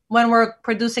him when we're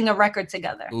producing a record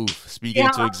together. oof, speaking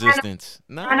into existence.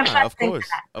 Of manifesting course.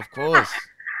 Of course.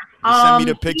 Just send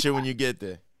me the picture when you get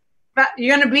there. But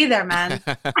you're going to be there, man.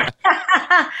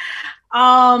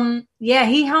 Yeah,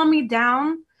 he held me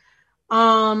down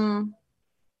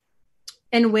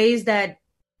in ways that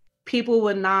people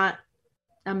would not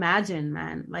imagine,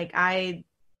 man. Like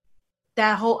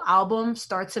that whole album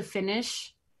start to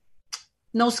finish,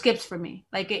 no skips for me.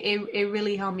 Like it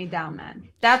really held me down, man.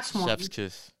 That's one. Chef's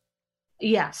kiss.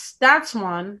 Yes, that's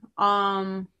one.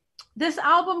 This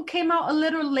album came out a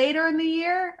little later in the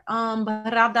year. But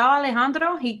Raúl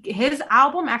Alejandro, his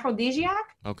album Aphrodisiac,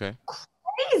 Okay.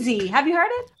 crazy. Have you heard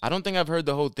it? I don't think I've heard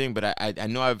the whole thing, but I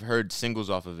know I've heard singles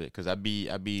off of it because I be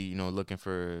looking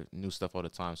for new stuff all the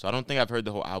time. So I don't think I've heard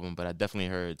the whole album, but I definitely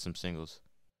heard some singles.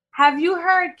 Have you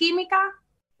heard Química?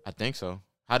 I think so.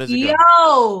 How does it go?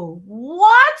 Yo,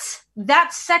 what?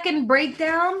 That second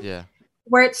breakdown Yeah.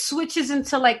 where it switches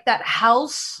into like that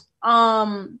house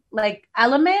like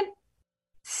element.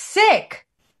 Sick.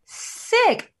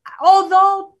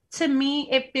 Although to me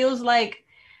it feels like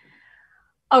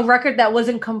a record that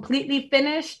wasn't completely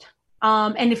finished.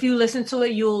 And if you listen to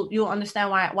it, you'll understand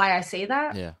why I say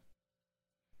that. Yeah.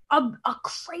 A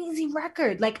crazy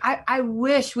record. Like I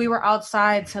wish we were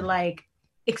outside to like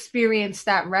experience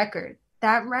that record.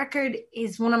 That record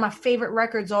is one of my favorite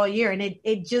records all year, and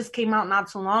it just came out not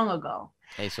too long ago.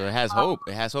 Hey, so it has hope.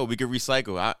 It has hope. We can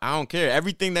recycle. I don't care.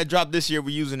 Everything that dropped this year, we're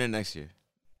using it next year.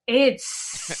 It's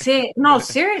sick. No,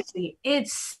 seriously,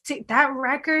 it's sick. That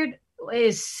record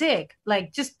is sick.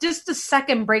 Like just the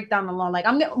second breakdown alone. Like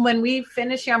when we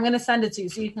finish here, I'm gonna send it to you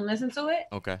so you can listen to it.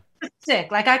 Okay. It's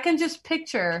sick. Like I can just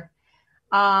picture.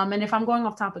 And if I'm going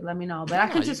off topic, let me know. But I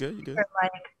can just picture,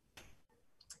 like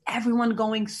everyone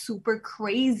going super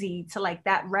crazy to like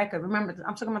that record. Remember,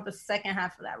 I'm talking about the second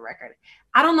half of that record.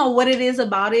 I don't know what it is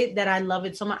about it that I love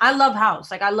it so much. I love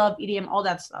house. Like I love EDM, all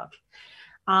that stuff.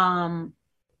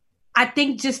 I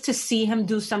think just to see him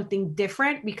do something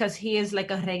different because he is like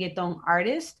a reggaeton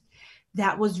artist,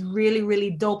 that was really,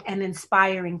 really dope and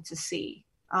inspiring to see.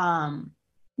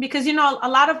 Because, a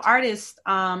lot of artists,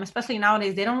 especially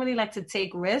nowadays, they don't really like to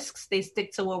take risks. They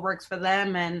stick to what works for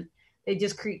them and they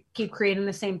just keep creating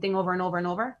the same thing over and over and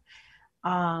over.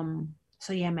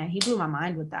 So yeah, man, he blew my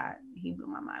mind with that.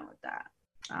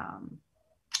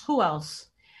 Who else?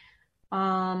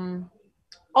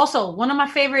 Also, one of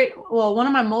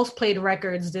my most played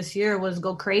records this year was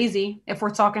 "Go Crazy." If we're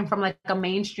talking from like a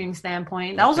mainstream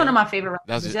standpoint, that was one of my favorite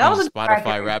records. That was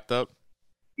Spotify Wrapped Up.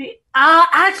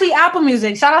 Actually, Apple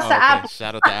Music. Shout out to Apple.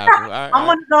 Shout out to Apple. All right. I'm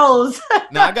one of those.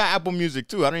 No, I got Apple Music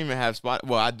too. I don't even have Spotify.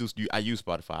 Well, I do. I use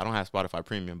Spotify. I don't have Spotify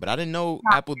Premium, but I didn't know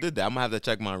Apple did that. I'm gonna have to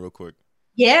check mine real quick.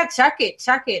 Yeah, check it.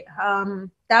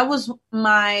 That was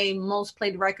my most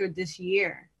played record this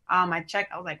year. I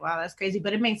checked. I was like, wow, that's crazy,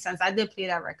 but it makes sense. I did play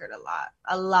that record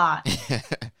a lot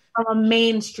from a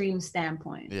mainstream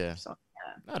standpoint. Yeah. So,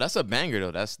 no, that's a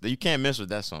banger though. You can't miss with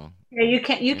that song. Yeah, you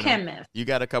can't miss. You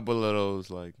got a couple of those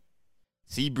like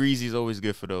Sea Breezy's always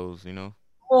good for those.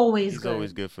 Always He's good.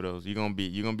 always good for those. You're gonna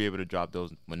be able to drop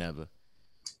those whenever.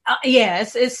 Yeah,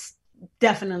 it's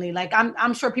definitely. Like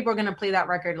I'm sure people are gonna play that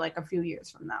record like a few years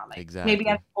from now. Like maybe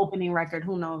as Exactly. opening record.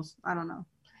 Who knows? I don't know.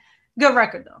 Good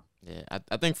record though. Yeah,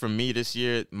 I think for me this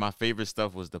year, my favorite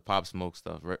stuff was the Pop Smoke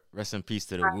stuff. Rest in peace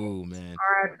to the Woo, man.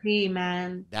 R.I.P.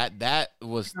 man. That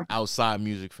was outside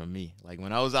music for me. Like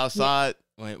when I was Yeah, outside,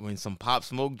 when some Pop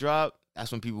Smoke dropped,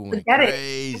 that's when people went forget it.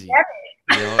 crazy. Forget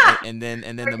You know, it. and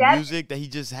then the Forget music that he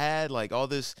just had, like all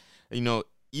this, you know,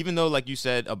 even though like you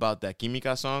said about that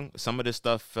Kimika song, some of this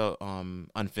stuff felt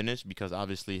unfinished because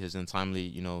obviously his untimely,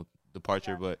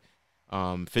 departure, but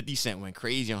 50 Cent went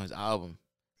crazy on his album.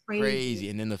 crazy. Crazy.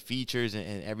 And then the features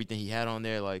and everything he had on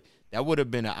there, like that would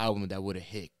have been an album that would have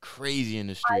hit crazy in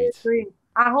the I streets. agree.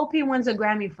 I hope he wins a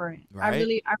Grammy for it. Right?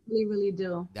 I really, really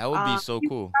do. That would be so He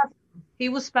was cool. special. He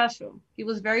was special. He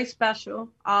was very special.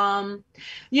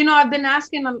 I've been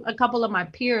asking a couple of my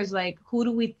peers, like, who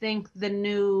do we think the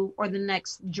new or the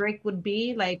next Drake would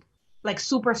be? Like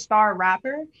superstar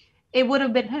rapper. It would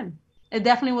have been him. It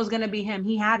definitely was gonna be him.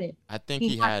 He had it. I think He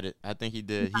he had had it. I think he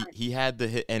he did. had He had the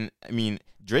hit, and I mean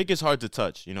Drake is hard to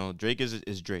touch. Drake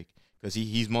is Drake because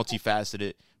he's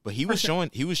multifaceted. But he for was sure.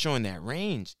 showing that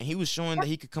range, and he was showing that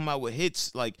he could come out with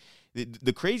hits. Like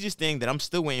the craziest thing that I'm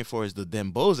still waiting for is the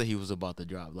dembos that he was about to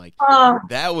drop. Like Oh,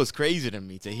 that was crazy to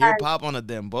me to hear yes. Pop on a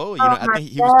dembo. Oh I my think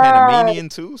he was God. Panamanian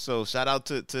too. So shout out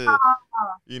to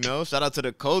shout out to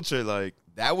the culture. Like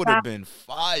that would have been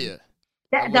fire.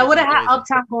 That would That have would been have had crazy.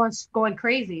 Uptown going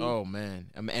crazy. Oh man,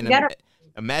 You gotta,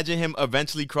 imagine him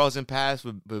eventually crossing paths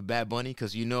with Bad Bunny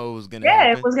because it was gonna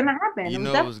yeah, it happen. was gonna happen. It You was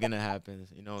know it definitely was gonna happen.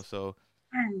 So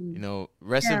gonna happen.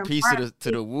 rest in Yeah, peace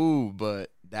to the Woo.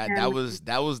 But that yeah. that was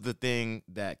that was the thing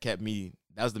that kept me.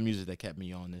 That was the music that kept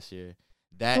me on this year.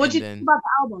 So That what and you think then about the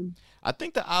album? I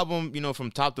think the album,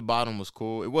 from top to bottom was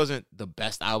cool. It wasn't the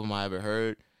best album I ever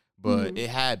heard, but Mm-hmm. it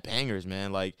had bangers,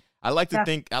 man. Like I like to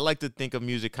think of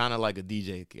music kind of like a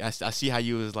DJ. I see how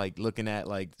you was like looking at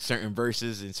like certain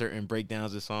verses and certain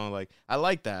breakdowns of song. Like I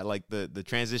like that. I like the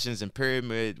transitions in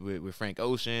Pyramid with Frank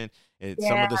Ocean and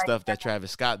some Yeah, of the stuff that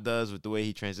Travis Scott does with the way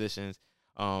he transitions.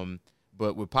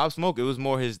 But with Pop Smoke, it was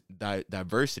more his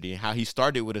diversity and how he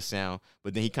started with a sound,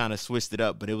 but then he kind of switched it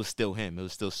up. But it was still him. It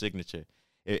was still signature.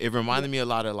 It yeah. reminded me a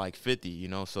lot of like 50,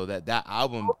 so that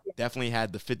album definitely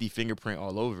had the 50 fingerprint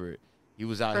all over it. He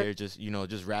was out For here just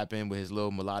rapping with his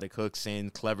little melodic hooks,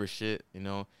 saying clever shit, and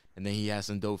then he had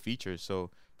some dope features.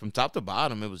 So from top to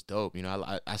bottom, it was dope.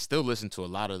 I still listen to a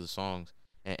lot of the songs,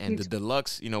 and me the too.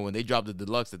 deluxe. When they dropped the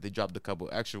deluxe, that they dropped a couple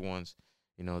extra ones.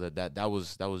 That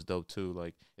was dope too.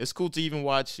 Like it's cool to even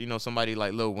watch, somebody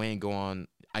like Lil Wayne go on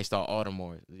I Start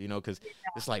Baltimore, because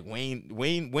it's like Wayne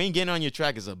getting on your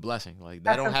track is a blessing. Like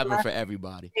that That's don't a happen for blessing.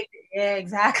 everybody. Yeah,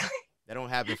 exactly. That don't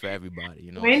happen for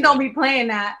everybody, Wayne don't So be playing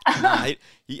that. nah,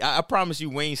 I promise you,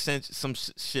 Wayne sent some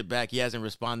shit back he hasn't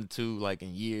responded to like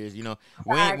in years.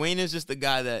 Wayne is just the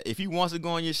guy that if he wants to go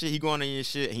on your shit, he go on your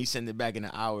shit and he send it back in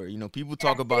an hour. People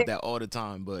talk That's about it. that all the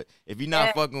time, but if he's not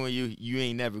Yeah, fucking with you, you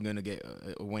ain't never gonna get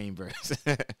a Wayne verse.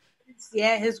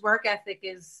 yeah. His work ethic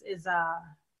is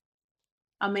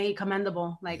amazing,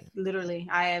 commendable. Yeah, Like literally,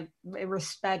 I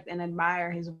respect and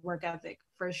admire his work ethic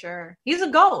for sure. He's a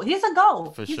goat. He's a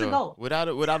goat. for He's a sure, goat. without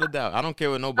a doubt. I don't care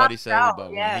what Without nobody a says doubt.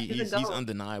 about Wayne. Yeah, He, he's a he's goat.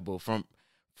 undeniable from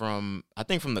I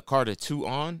think from the Carter 2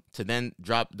 on to then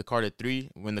drop the Carter 3.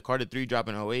 When the Carter 3 dropped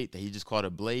in '08, that he just called a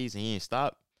blaze and he ain't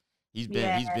stopped.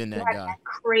 Yeah, He's been he that had guy. that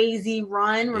crazy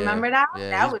run. Yeah, Remember that?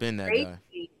 yeah, That he's was been that guy.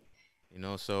 crazy.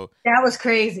 So That was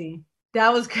crazy.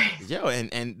 That was crazy. yo,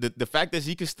 and the fact that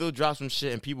he could still drop some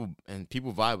shit and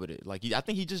people vibe with it. Like I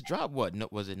think he just dropped what? No,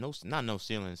 was it no? Not No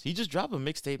Ceilings. He just dropped a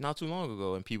mixtape not too long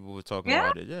ago, and people were talking Yeah.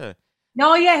 about it. Yeah,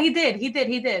 No, yeah, he did. He did.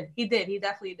 He did. He did. He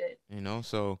definitely did.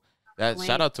 So that Wayne.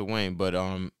 shout out to Wayne. But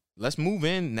let's move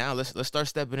in now. Let's start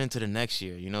stepping into the next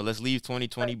year. Let's leave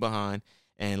 2020 behind.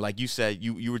 And like you said,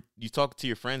 you talk to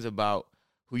your friends about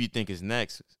who you think is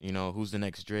next. Who's the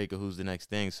next Drake or who's the next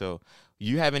thing. So,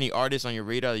 you have any artists on your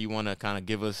radar that you want to kind of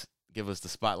give us the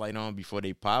spotlight on before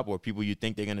they pop, or people you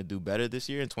think they're gonna do better this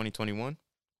year in 2021?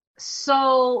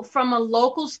 So from a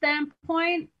local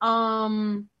standpoint,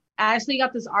 I actually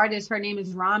got this artist. Her name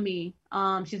is Rami.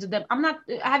 She's I'm not.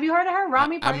 Have you heard of her,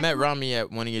 Rami? I met Rami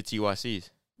at one of your TYCs.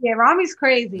 Yeah, Rami's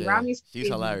crazy. Yeah, Rami's she's crazy.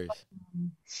 hilarious.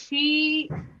 She,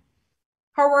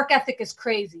 her work ethic is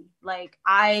crazy. Like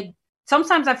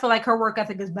sometimes I feel like her work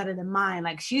ethic is better than mine.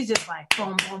 Like she's just like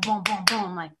boom, boom, boom, boom,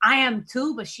 boom. Like I am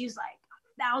too, but she's like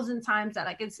 1,000 times that.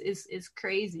 Like it's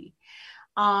crazy.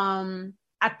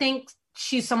 I think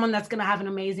she's someone that's gonna have an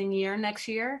amazing year next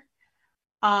year.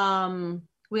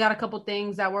 We got a couple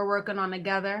things that we're working on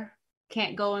together.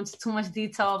 Can't go into too much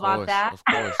detail about that. Of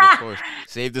course.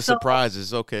 Save the So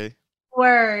surprises. Okay.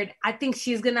 Word. I think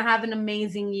she's gonna have an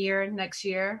amazing year next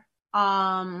year.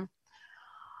 Artists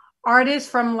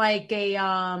from like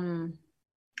a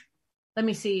let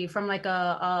me see, from like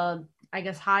a I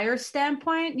guess higher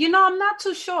standpoint. I'm not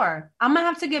too sure. I'm gonna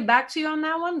have to get back to you on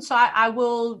that one. So I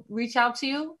will reach out to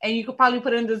you, and you could probably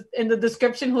put in the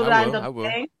description who I I end will. up I will.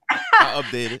 saying. I'll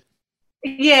update it.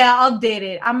 Yeah, I'll update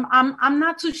it. I'm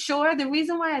not too sure. The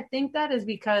reason why I think that is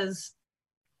because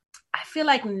I feel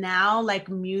like now, like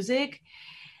music,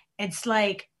 it's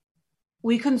like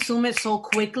we consume it so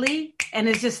quickly, and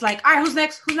it's just like, all right, who's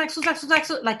next? Who's next? Who's next? Who's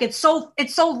next? Like it's so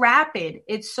rapid.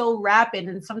 It's so rapid,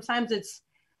 and sometimes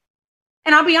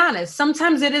and I'll be honest,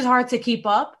 sometimes it is hard to keep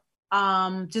up.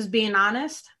 Just being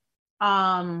honest.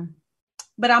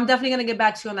 But I'm definitely gonna get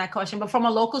back to you on that question. But from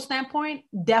a local standpoint,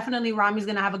 definitely Rami's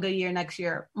gonna have a good year next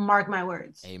year. Mark my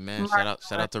words. Amen. Shout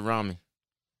out to Rami.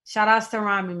 Shout outs to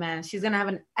Rami, man. She's gonna have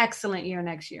an excellent year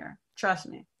next year. Trust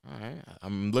me. All right,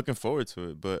 I'm looking forward to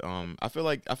it. But I feel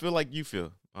like you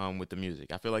feel with the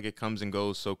music. I feel like it comes and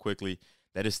goes so quickly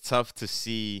that it's tough to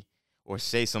see or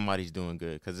say somebody's doing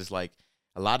good, because it's like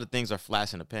a lot of things are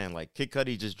flash in the pan. Like Kid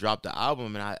Cudi just dropped the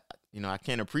album, and I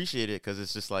can't appreciate it because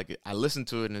it's just like I listen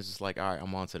to it and it's just like, all right,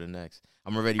 I'm on to the next.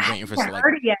 I'm already waiting for some, I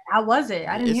heard it yet. How was it?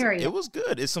 I didn't hear it yet. It was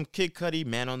good. It's some Kid Cudi,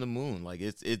 Man on the Moon. Like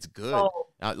it's good. Oh,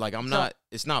 Like I'm not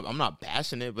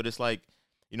bashing it, but it's like,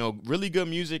 really good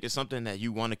music is something that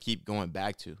you want to keep going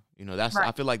back to. That's right.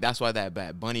 I feel like that's why that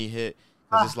Bad Bunny hit.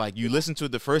 Because it's like you listen to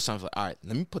it the first time, it's like, all right,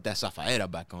 let me put that Zafaera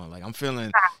back on. Like I'm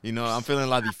feeling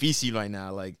La Difícil right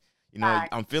now. Like,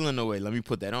 I'm feeling the way. Let me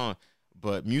put that on.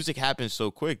 But music happens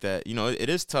so quick that, it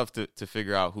is tough to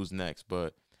figure out who's next.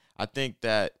 But I think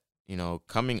that,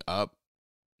 coming up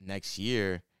next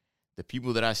year, the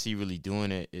people that I see really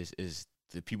doing it is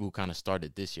the people who kind of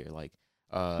started this year. Like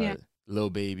Lil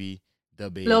Baby,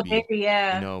 Lil Baby,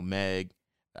 yeah. Meg.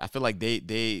 I feel like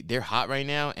they're hot right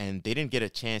now, and they didn't get a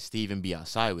chance to even be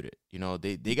outside with it.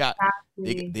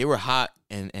 They were hot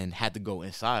and had to go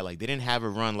inside. Like they didn't have a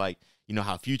run like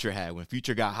how Future had. When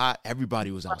Future got hot,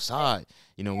 everybody was outside.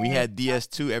 We had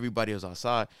DS2, everybody was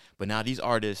outside. But now these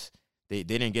artists, they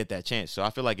didn't get that chance. So I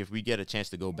feel like if we get a chance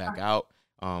to go back out,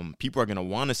 people are gonna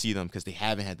want to see them because they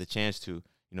haven't had the chance to.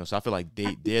 So I feel like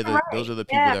those are the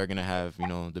people that are gonna have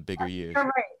the bigger years. You're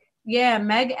right. Yeah,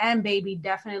 Meg and Baby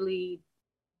definitely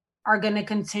are going to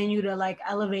continue to like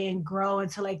elevate and grow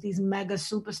into like these mega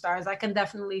superstars. I can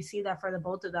definitely see that for the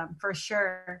both of them, for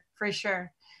sure.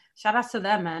 Shout outs to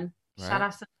them, man.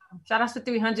 Right. Shout outs to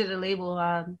 300, the label.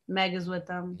 Meg is with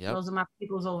them. Yep. Those are my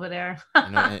peoples over there.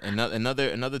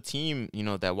 Another team,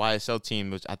 that YSL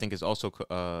team, which I think is also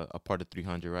a part of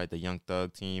 300, right? The Young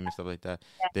Thug team and stuff like that.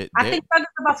 Yeah. I think Thug is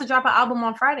about to drop an album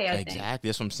on Friday. Exactly,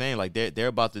 that's what I'm saying. Like they're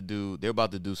about to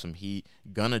do some heat.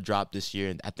 Gunna dropped this year,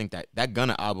 and I think that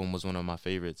Gunna album was one of my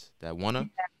favorites. That Wanna.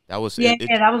 Yeah. That was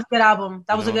that was a good album.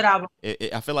 That was a good album.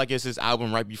 I feel like it's his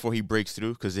album right before he breaks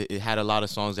through, because it had a lot of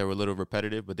songs that were a little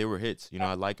repetitive, but they were hits.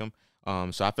 I like them.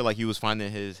 So I feel like he was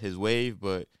finding his wave,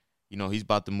 but he's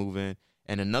about to move in.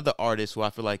 And another artist who I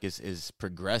feel like is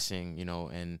progressing,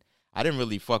 and I didn't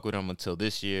really fuck with him until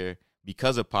this year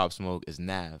because of Pop Smoke, is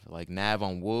Nav. Like Nav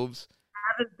on Wolves.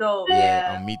 Nav is dope.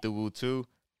 Yeah, on Meet the Woo too.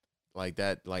 Like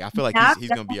that. Like I feel like he's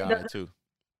gonna be alright too.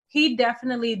 He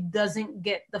definitely doesn't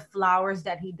get the flowers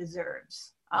that he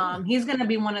deserves. He's gonna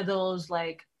be one of those,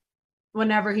 like,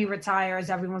 whenever he retires,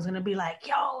 everyone's gonna be like,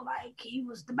 yo, like he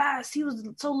was the best. He was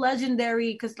so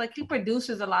legendary, because like he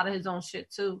produces a lot of his own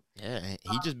shit too. Yeah,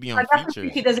 he just be on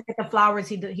features. He doesn't get the flowers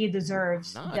he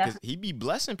deserves. Nah, because he be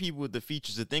blessing people with the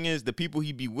features. The thing is, the people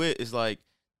he be with is like,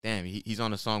 damn, he's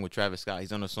on a song with Travis Scott.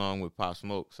 He's on a song with Pop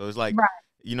Smoke. So it's like, right.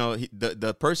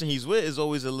 The person he's with is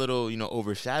always a little,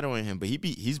 overshadowing him. But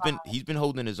he's been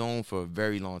holding his own for a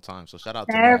very long time. So shout out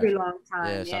to Nav. Very long time.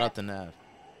 Yeah, shout out to Nav.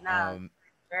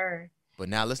 Sure. But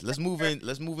now let's move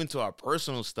into our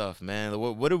personal stuff, man.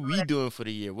 What are we doing for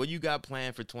the year? What you got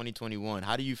planned for 2021?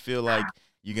 How do you feel like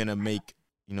you're gonna make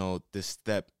this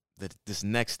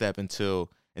next step into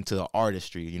the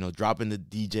artistry? Dropping the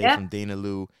DJ from Dana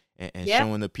Lou and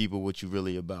showing the people what you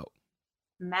really about.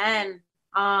 Man,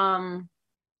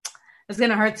 it's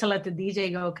gonna hurt to let the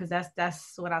DJ go, because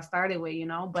that's what I started with,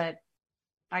 But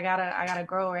I gotta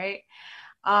grow, right?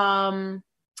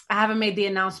 I haven't made the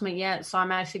announcement yet, so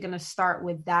I'm actually going to start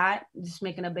with that. Just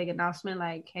making a big announcement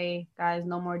like, hey, guys,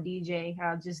 no more DJ,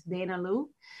 just Dana Lou.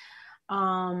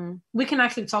 We can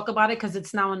actually talk about it because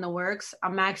it's now in the works.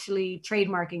 I'm actually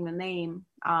trademarking the name,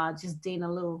 just Dana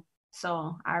Lou.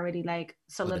 So I already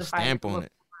solidified stamp on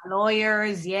it. My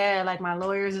lawyers, my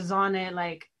lawyers is on it.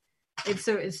 Like it's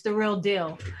the real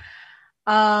deal.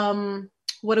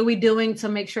 what are we doing to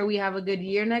make sure we have a good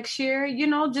year next year? You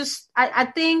know, just I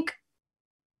think,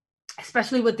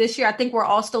 especially with this year, I think we're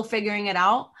all still figuring it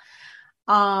out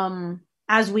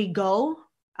as we go.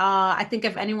 I think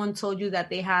if anyone told you that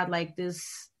they had like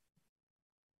this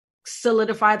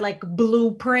solidified like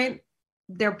blueprint,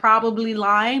 they're probably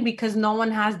lying, because no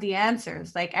one has the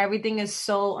answers. Like everything is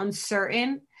so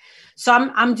uncertain. So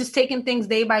I'm just taking things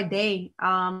day by day,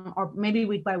 or maybe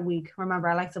week by week. Remember,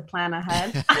 I like to plan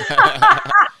ahead.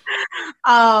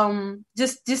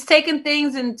 Just taking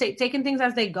things and taking things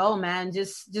as they go, man.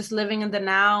 Just living in the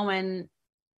now, and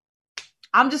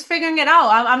I'm just figuring it out.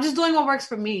 I'm just doing what works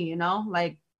for me, you know.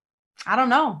 Like I don't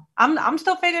know. I'm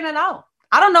still figuring it out.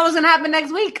 I don't know what's gonna happen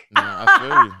next week. No,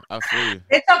 I feel you.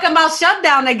 They're talking about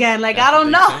shutdown again. Like I don't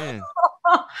know.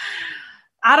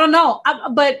 I don't know.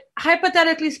 But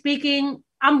hypothetically speaking,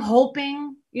 I'm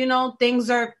hoping, you know, things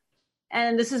are,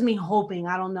 and this is me hoping.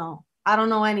 I don't know. I don't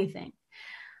know anything.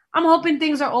 I'm hoping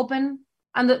things are open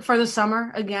for the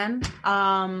summer again.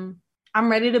 I'm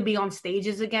ready to be on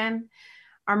stages again.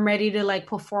 I'm ready to like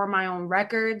perform my own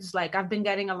records. Like I've been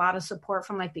getting a lot of support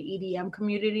from like the EDM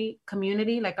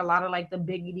community. Like a lot of like the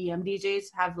big EDM DJs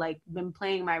have like been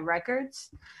playing my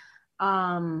records.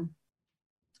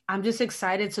 I'm just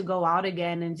excited to go out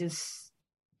again and just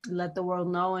let the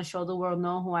world know and show the world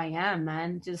know who I am,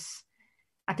 man.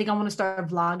 I think I want to start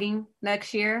vlogging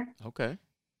next year. Okay.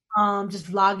 Just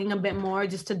vlogging a bit more,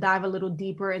 just to dive a little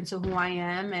deeper into who I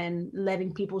am and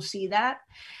letting people see that.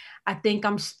 I think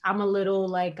I'm a little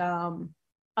like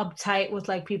uptight with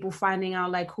like people finding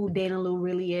out like who Dana Lou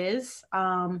really is. So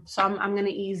I'm gonna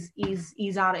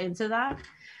ease out into that.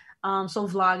 So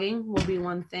vlogging will be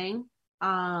one thing.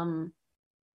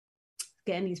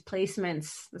 Getting these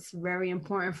placements, that's very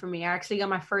important for me. I actually got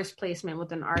my first placement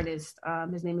with an artist.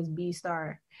 His name is B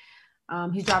Star.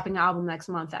 He's dropping an album next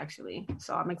month, actually.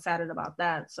 So I'm excited about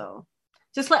that. So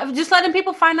just letting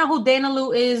people find out who Dana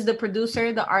Lou is, the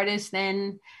producer, the artist,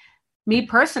 and me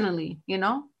personally, you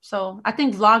know? So I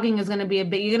think vlogging is going to be you're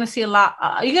going to see a lot.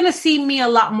 You're going to see me a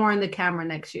lot more in the camera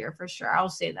next year, for sure. I'll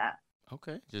say that.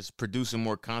 Okay. Just producing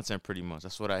more content, pretty much.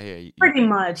 That's what I hear. Pretty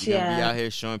much, yeah. Be out here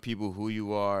showing people who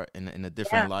you are in a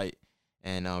different light.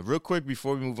 And real quick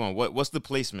before we move on, what's the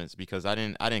placements? Because I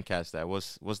didn't catch that.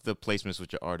 What's the placements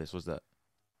with your artist? What's that?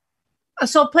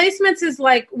 So placements is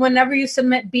like whenever you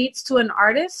submit beats to an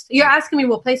artist. You're asking me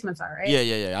what placements are, right?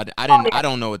 Yeah. I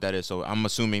don't know what that is, so I'm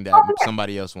assuming that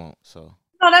somebody else won't. So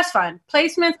no, that's fine.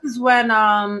 Placements is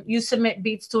when you submit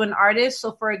beats to an artist.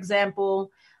 So for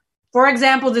example,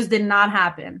 this did not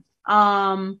happen.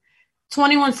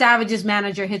 21 Savage's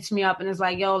manager hits me up and is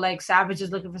like, yo, like Savage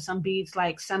is looking for some beats,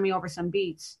 like send me over some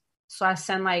beats. So I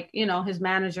send like, you know, his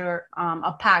manager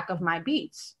a pack of my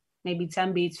beats, maybe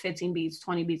 10 beats, 15 beats,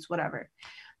 20 beats, whatever.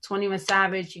 21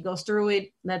 Savage, he goes through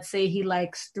it. Let's say he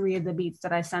likes 3 of the beats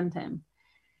that I sent him.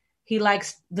 He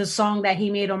likes the song that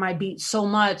he made on my beat so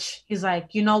much. He's like,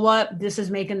 you know what? This is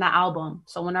making the album.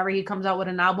 So whenever he comes out with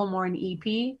an album or an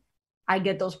EP, I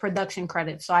get those production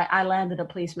credits. So I landed a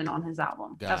placement on his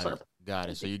album. Got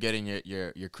it. So you're getting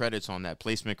your credits on that.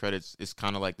 Placement credits is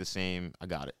kind of like the same. I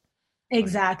got it.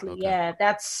 Exactly. Okay. Yeah.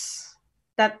 That's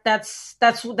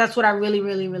what I really,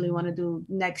 really, really want to do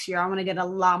next year. I want to get a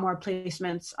lot more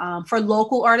placements for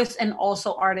local artists and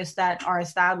also artists that are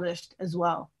established as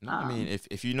well. No, I mean,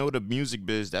 if you know the music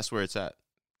biz, that's where it's at.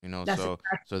 You know,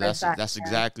 that's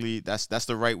exactly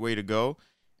the right way to go.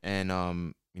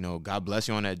 And you know, God bless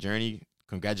you on that journey.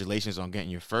 Congratulations on getting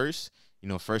your first. You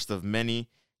know, first of many.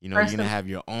 You know, you're gonna have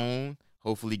your own.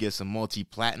 Hopefully, get some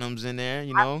multi-platinums in there.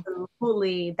 You know,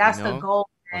 absolutely. That's the goal,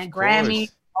 man.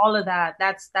 Grammy, all of that.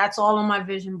 That's all on my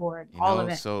vision board. All of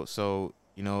it. So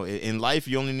you know, in life,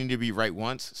 you only need to be right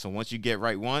once. So once you get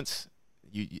right once,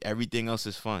 everything else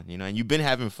is fun. You know, and you've been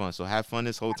having fun. So have fun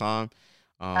this whole time.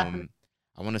 I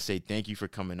want to say thank you for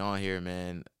coming on here,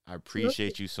 man. I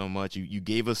appreciate you so much. You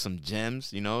gave us some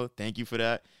gems, you know. Thank you for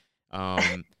that.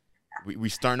 We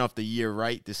starting off the year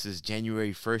right. This is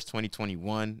January 1st,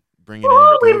 2021. Bringing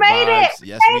in good vibes.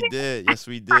 Yes,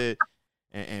 we did.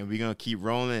 And we're going to keep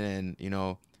rolling. And, you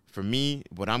know, for me,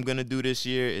 what I'm going to do this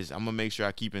year is I'm going to make sure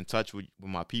I keep in touch with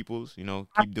my peoples, you know,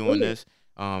 keep doing this.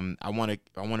 I want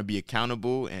to be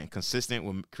accountable and consistent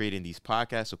with creating these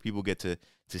podcasts so people get to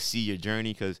see your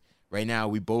journey, because right now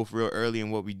we both real early in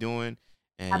what we're doing.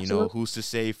 And, you know, who's to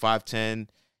say 5, 10,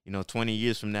 20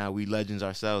 years from now, we legends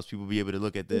ourselves. People be able to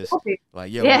look at this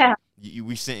like,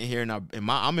 we sitting here I'm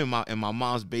in my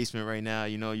mom's basement right now.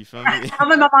 You know, you feel me?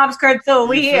 I'm in my mom's crib too.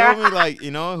 We here. Feel me? Like,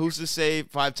 who's to say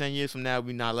 5, 10 years from now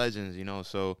we not legends?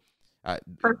 So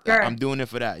sure. I'm doing it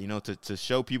for that. To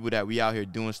show people that we out here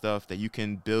doing stuff that you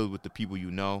can build with the people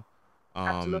you know.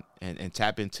 Absolutely. and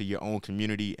tap into your own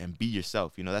community and be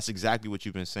yourself. You know, that's exactly what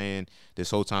you've been saying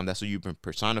this whole time. That's what you've been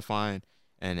personifying.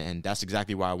 And that's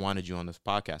exactly why I wanted you on this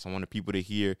podcast. I wanted people to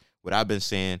hear what I've been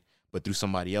saying, but through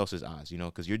somebody else's eyes, you know,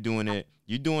 because you're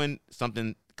doing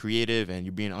something creative and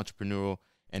you're being entrepreneurial,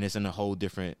 and it's in a whole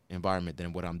different environment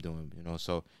than what I'm doing, you know.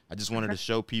 So I just wanted to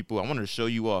show people. I wanted to show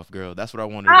you off, girl. That's what I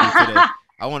wanted to do today.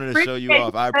 I wanted to show you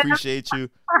off. I appreciate you,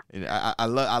 and I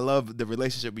love the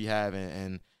relationship we have,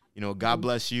 and you know, God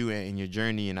bless you and your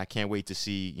journey, and I can't wait to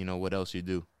see, you know, what else you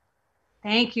do.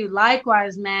 Thank you.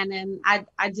 Likewise, man. And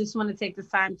I just want to take this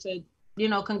time to, you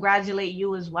know, congratulate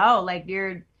you as well. Like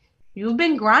you've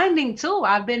been grinding too.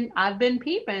 I've been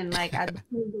peeping. Like I've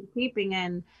been peeping,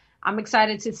 and I'm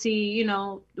excited to see, you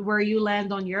know, where you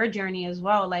land on your journey as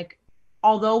well. Like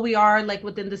although we are like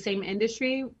within the same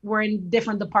industry, we're in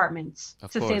different departments,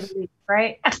 Of to say course, the least,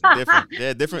 right? different,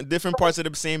 yeah, different parts of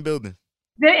the same building.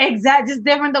 Just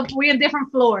different. We're in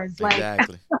different floors. Like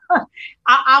Exactly.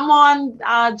 I'm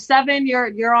on 7.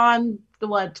 You're on the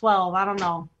what 12? I don't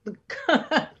know.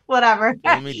 Whatever.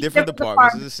 I mean, different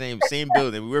departments. It's the same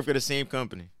building. We work for the same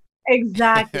company.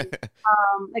 Exactly.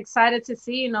 Excited to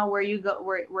see, you know, where you go,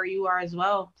 where you are as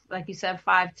well. Like you said,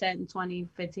 5, 10, 20,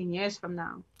 15 years from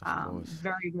now. Of course.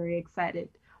 Very, very excited.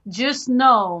 Just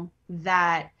know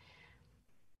that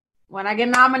when I get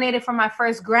nominated for my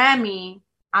first Grammy,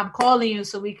 I'm calling you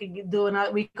so we could do another.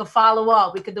 We could follow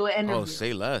up. We could do an interview. Oh,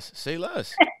 say less. Say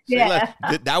less. Yeah. Say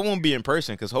less. That won't be in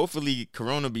person because hopefully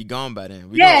Corona be gone by then.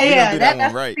 We Yeah, gonna do that one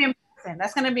that's right. gonna be in person.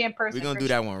 That's gonna be in person. We're gonna do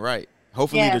sure. that one right.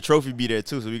 Hopefully Yeah. the trophy be there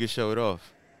too, so we can show it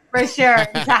off. For sure.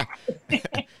 Exactly.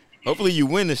 Hopefully you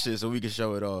win this shit so we can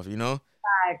show it off, you know?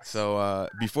 Facts. So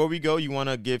before we go, you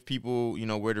wanna give people, you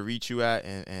know, where to reach you at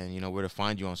and you know where to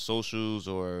find you on socials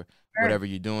or Sure. whatever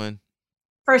you're doing.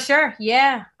 For sure.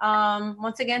 Yeah.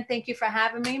 Once again, thank you for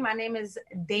having me. My name is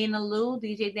Dana Lou,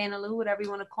 DJ Dana Lou, whatever you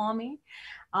want to call me.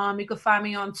 You can find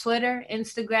me on Twitter,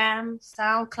 Instagram,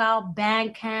 SoundCloud,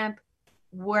 Bandcamp,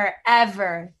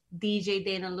 wherever DJ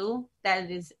Dana Lou. That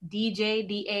is DJ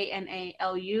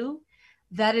DANALU.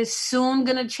 That is soon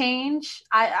gonna change.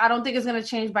 I don't think it's gonna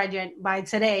change by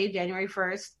today, January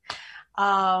 1st.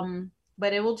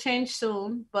 But it will change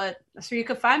soon. But so you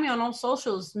can find me on all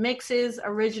socials, mixes,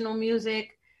 original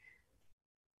music,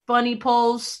 funny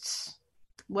posts,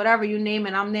 whatever you name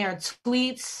it, I'm there.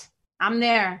 Tweets, I'm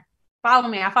there. Follow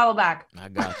me, I follow back. I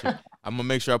got you. I'm gonna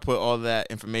make sure I put all that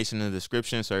information in the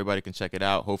description so everybody can check it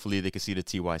out. Hopefully they can see the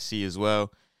TYC as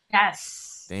well.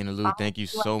 Yes. Dana Lou, thank you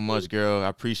so much, girl. I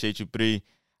appreciate you, Pri.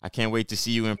 I can't wait to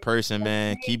see you in person,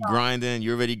 man. Keep grinding.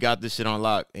 You already got this shit on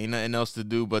lock. Ain't nothing else to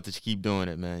do but to keep doing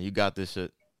it, man. You got this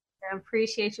shit. I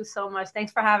appreciate you so much.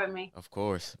 Thanks for having me. Of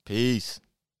course. Peace.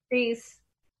 Peace.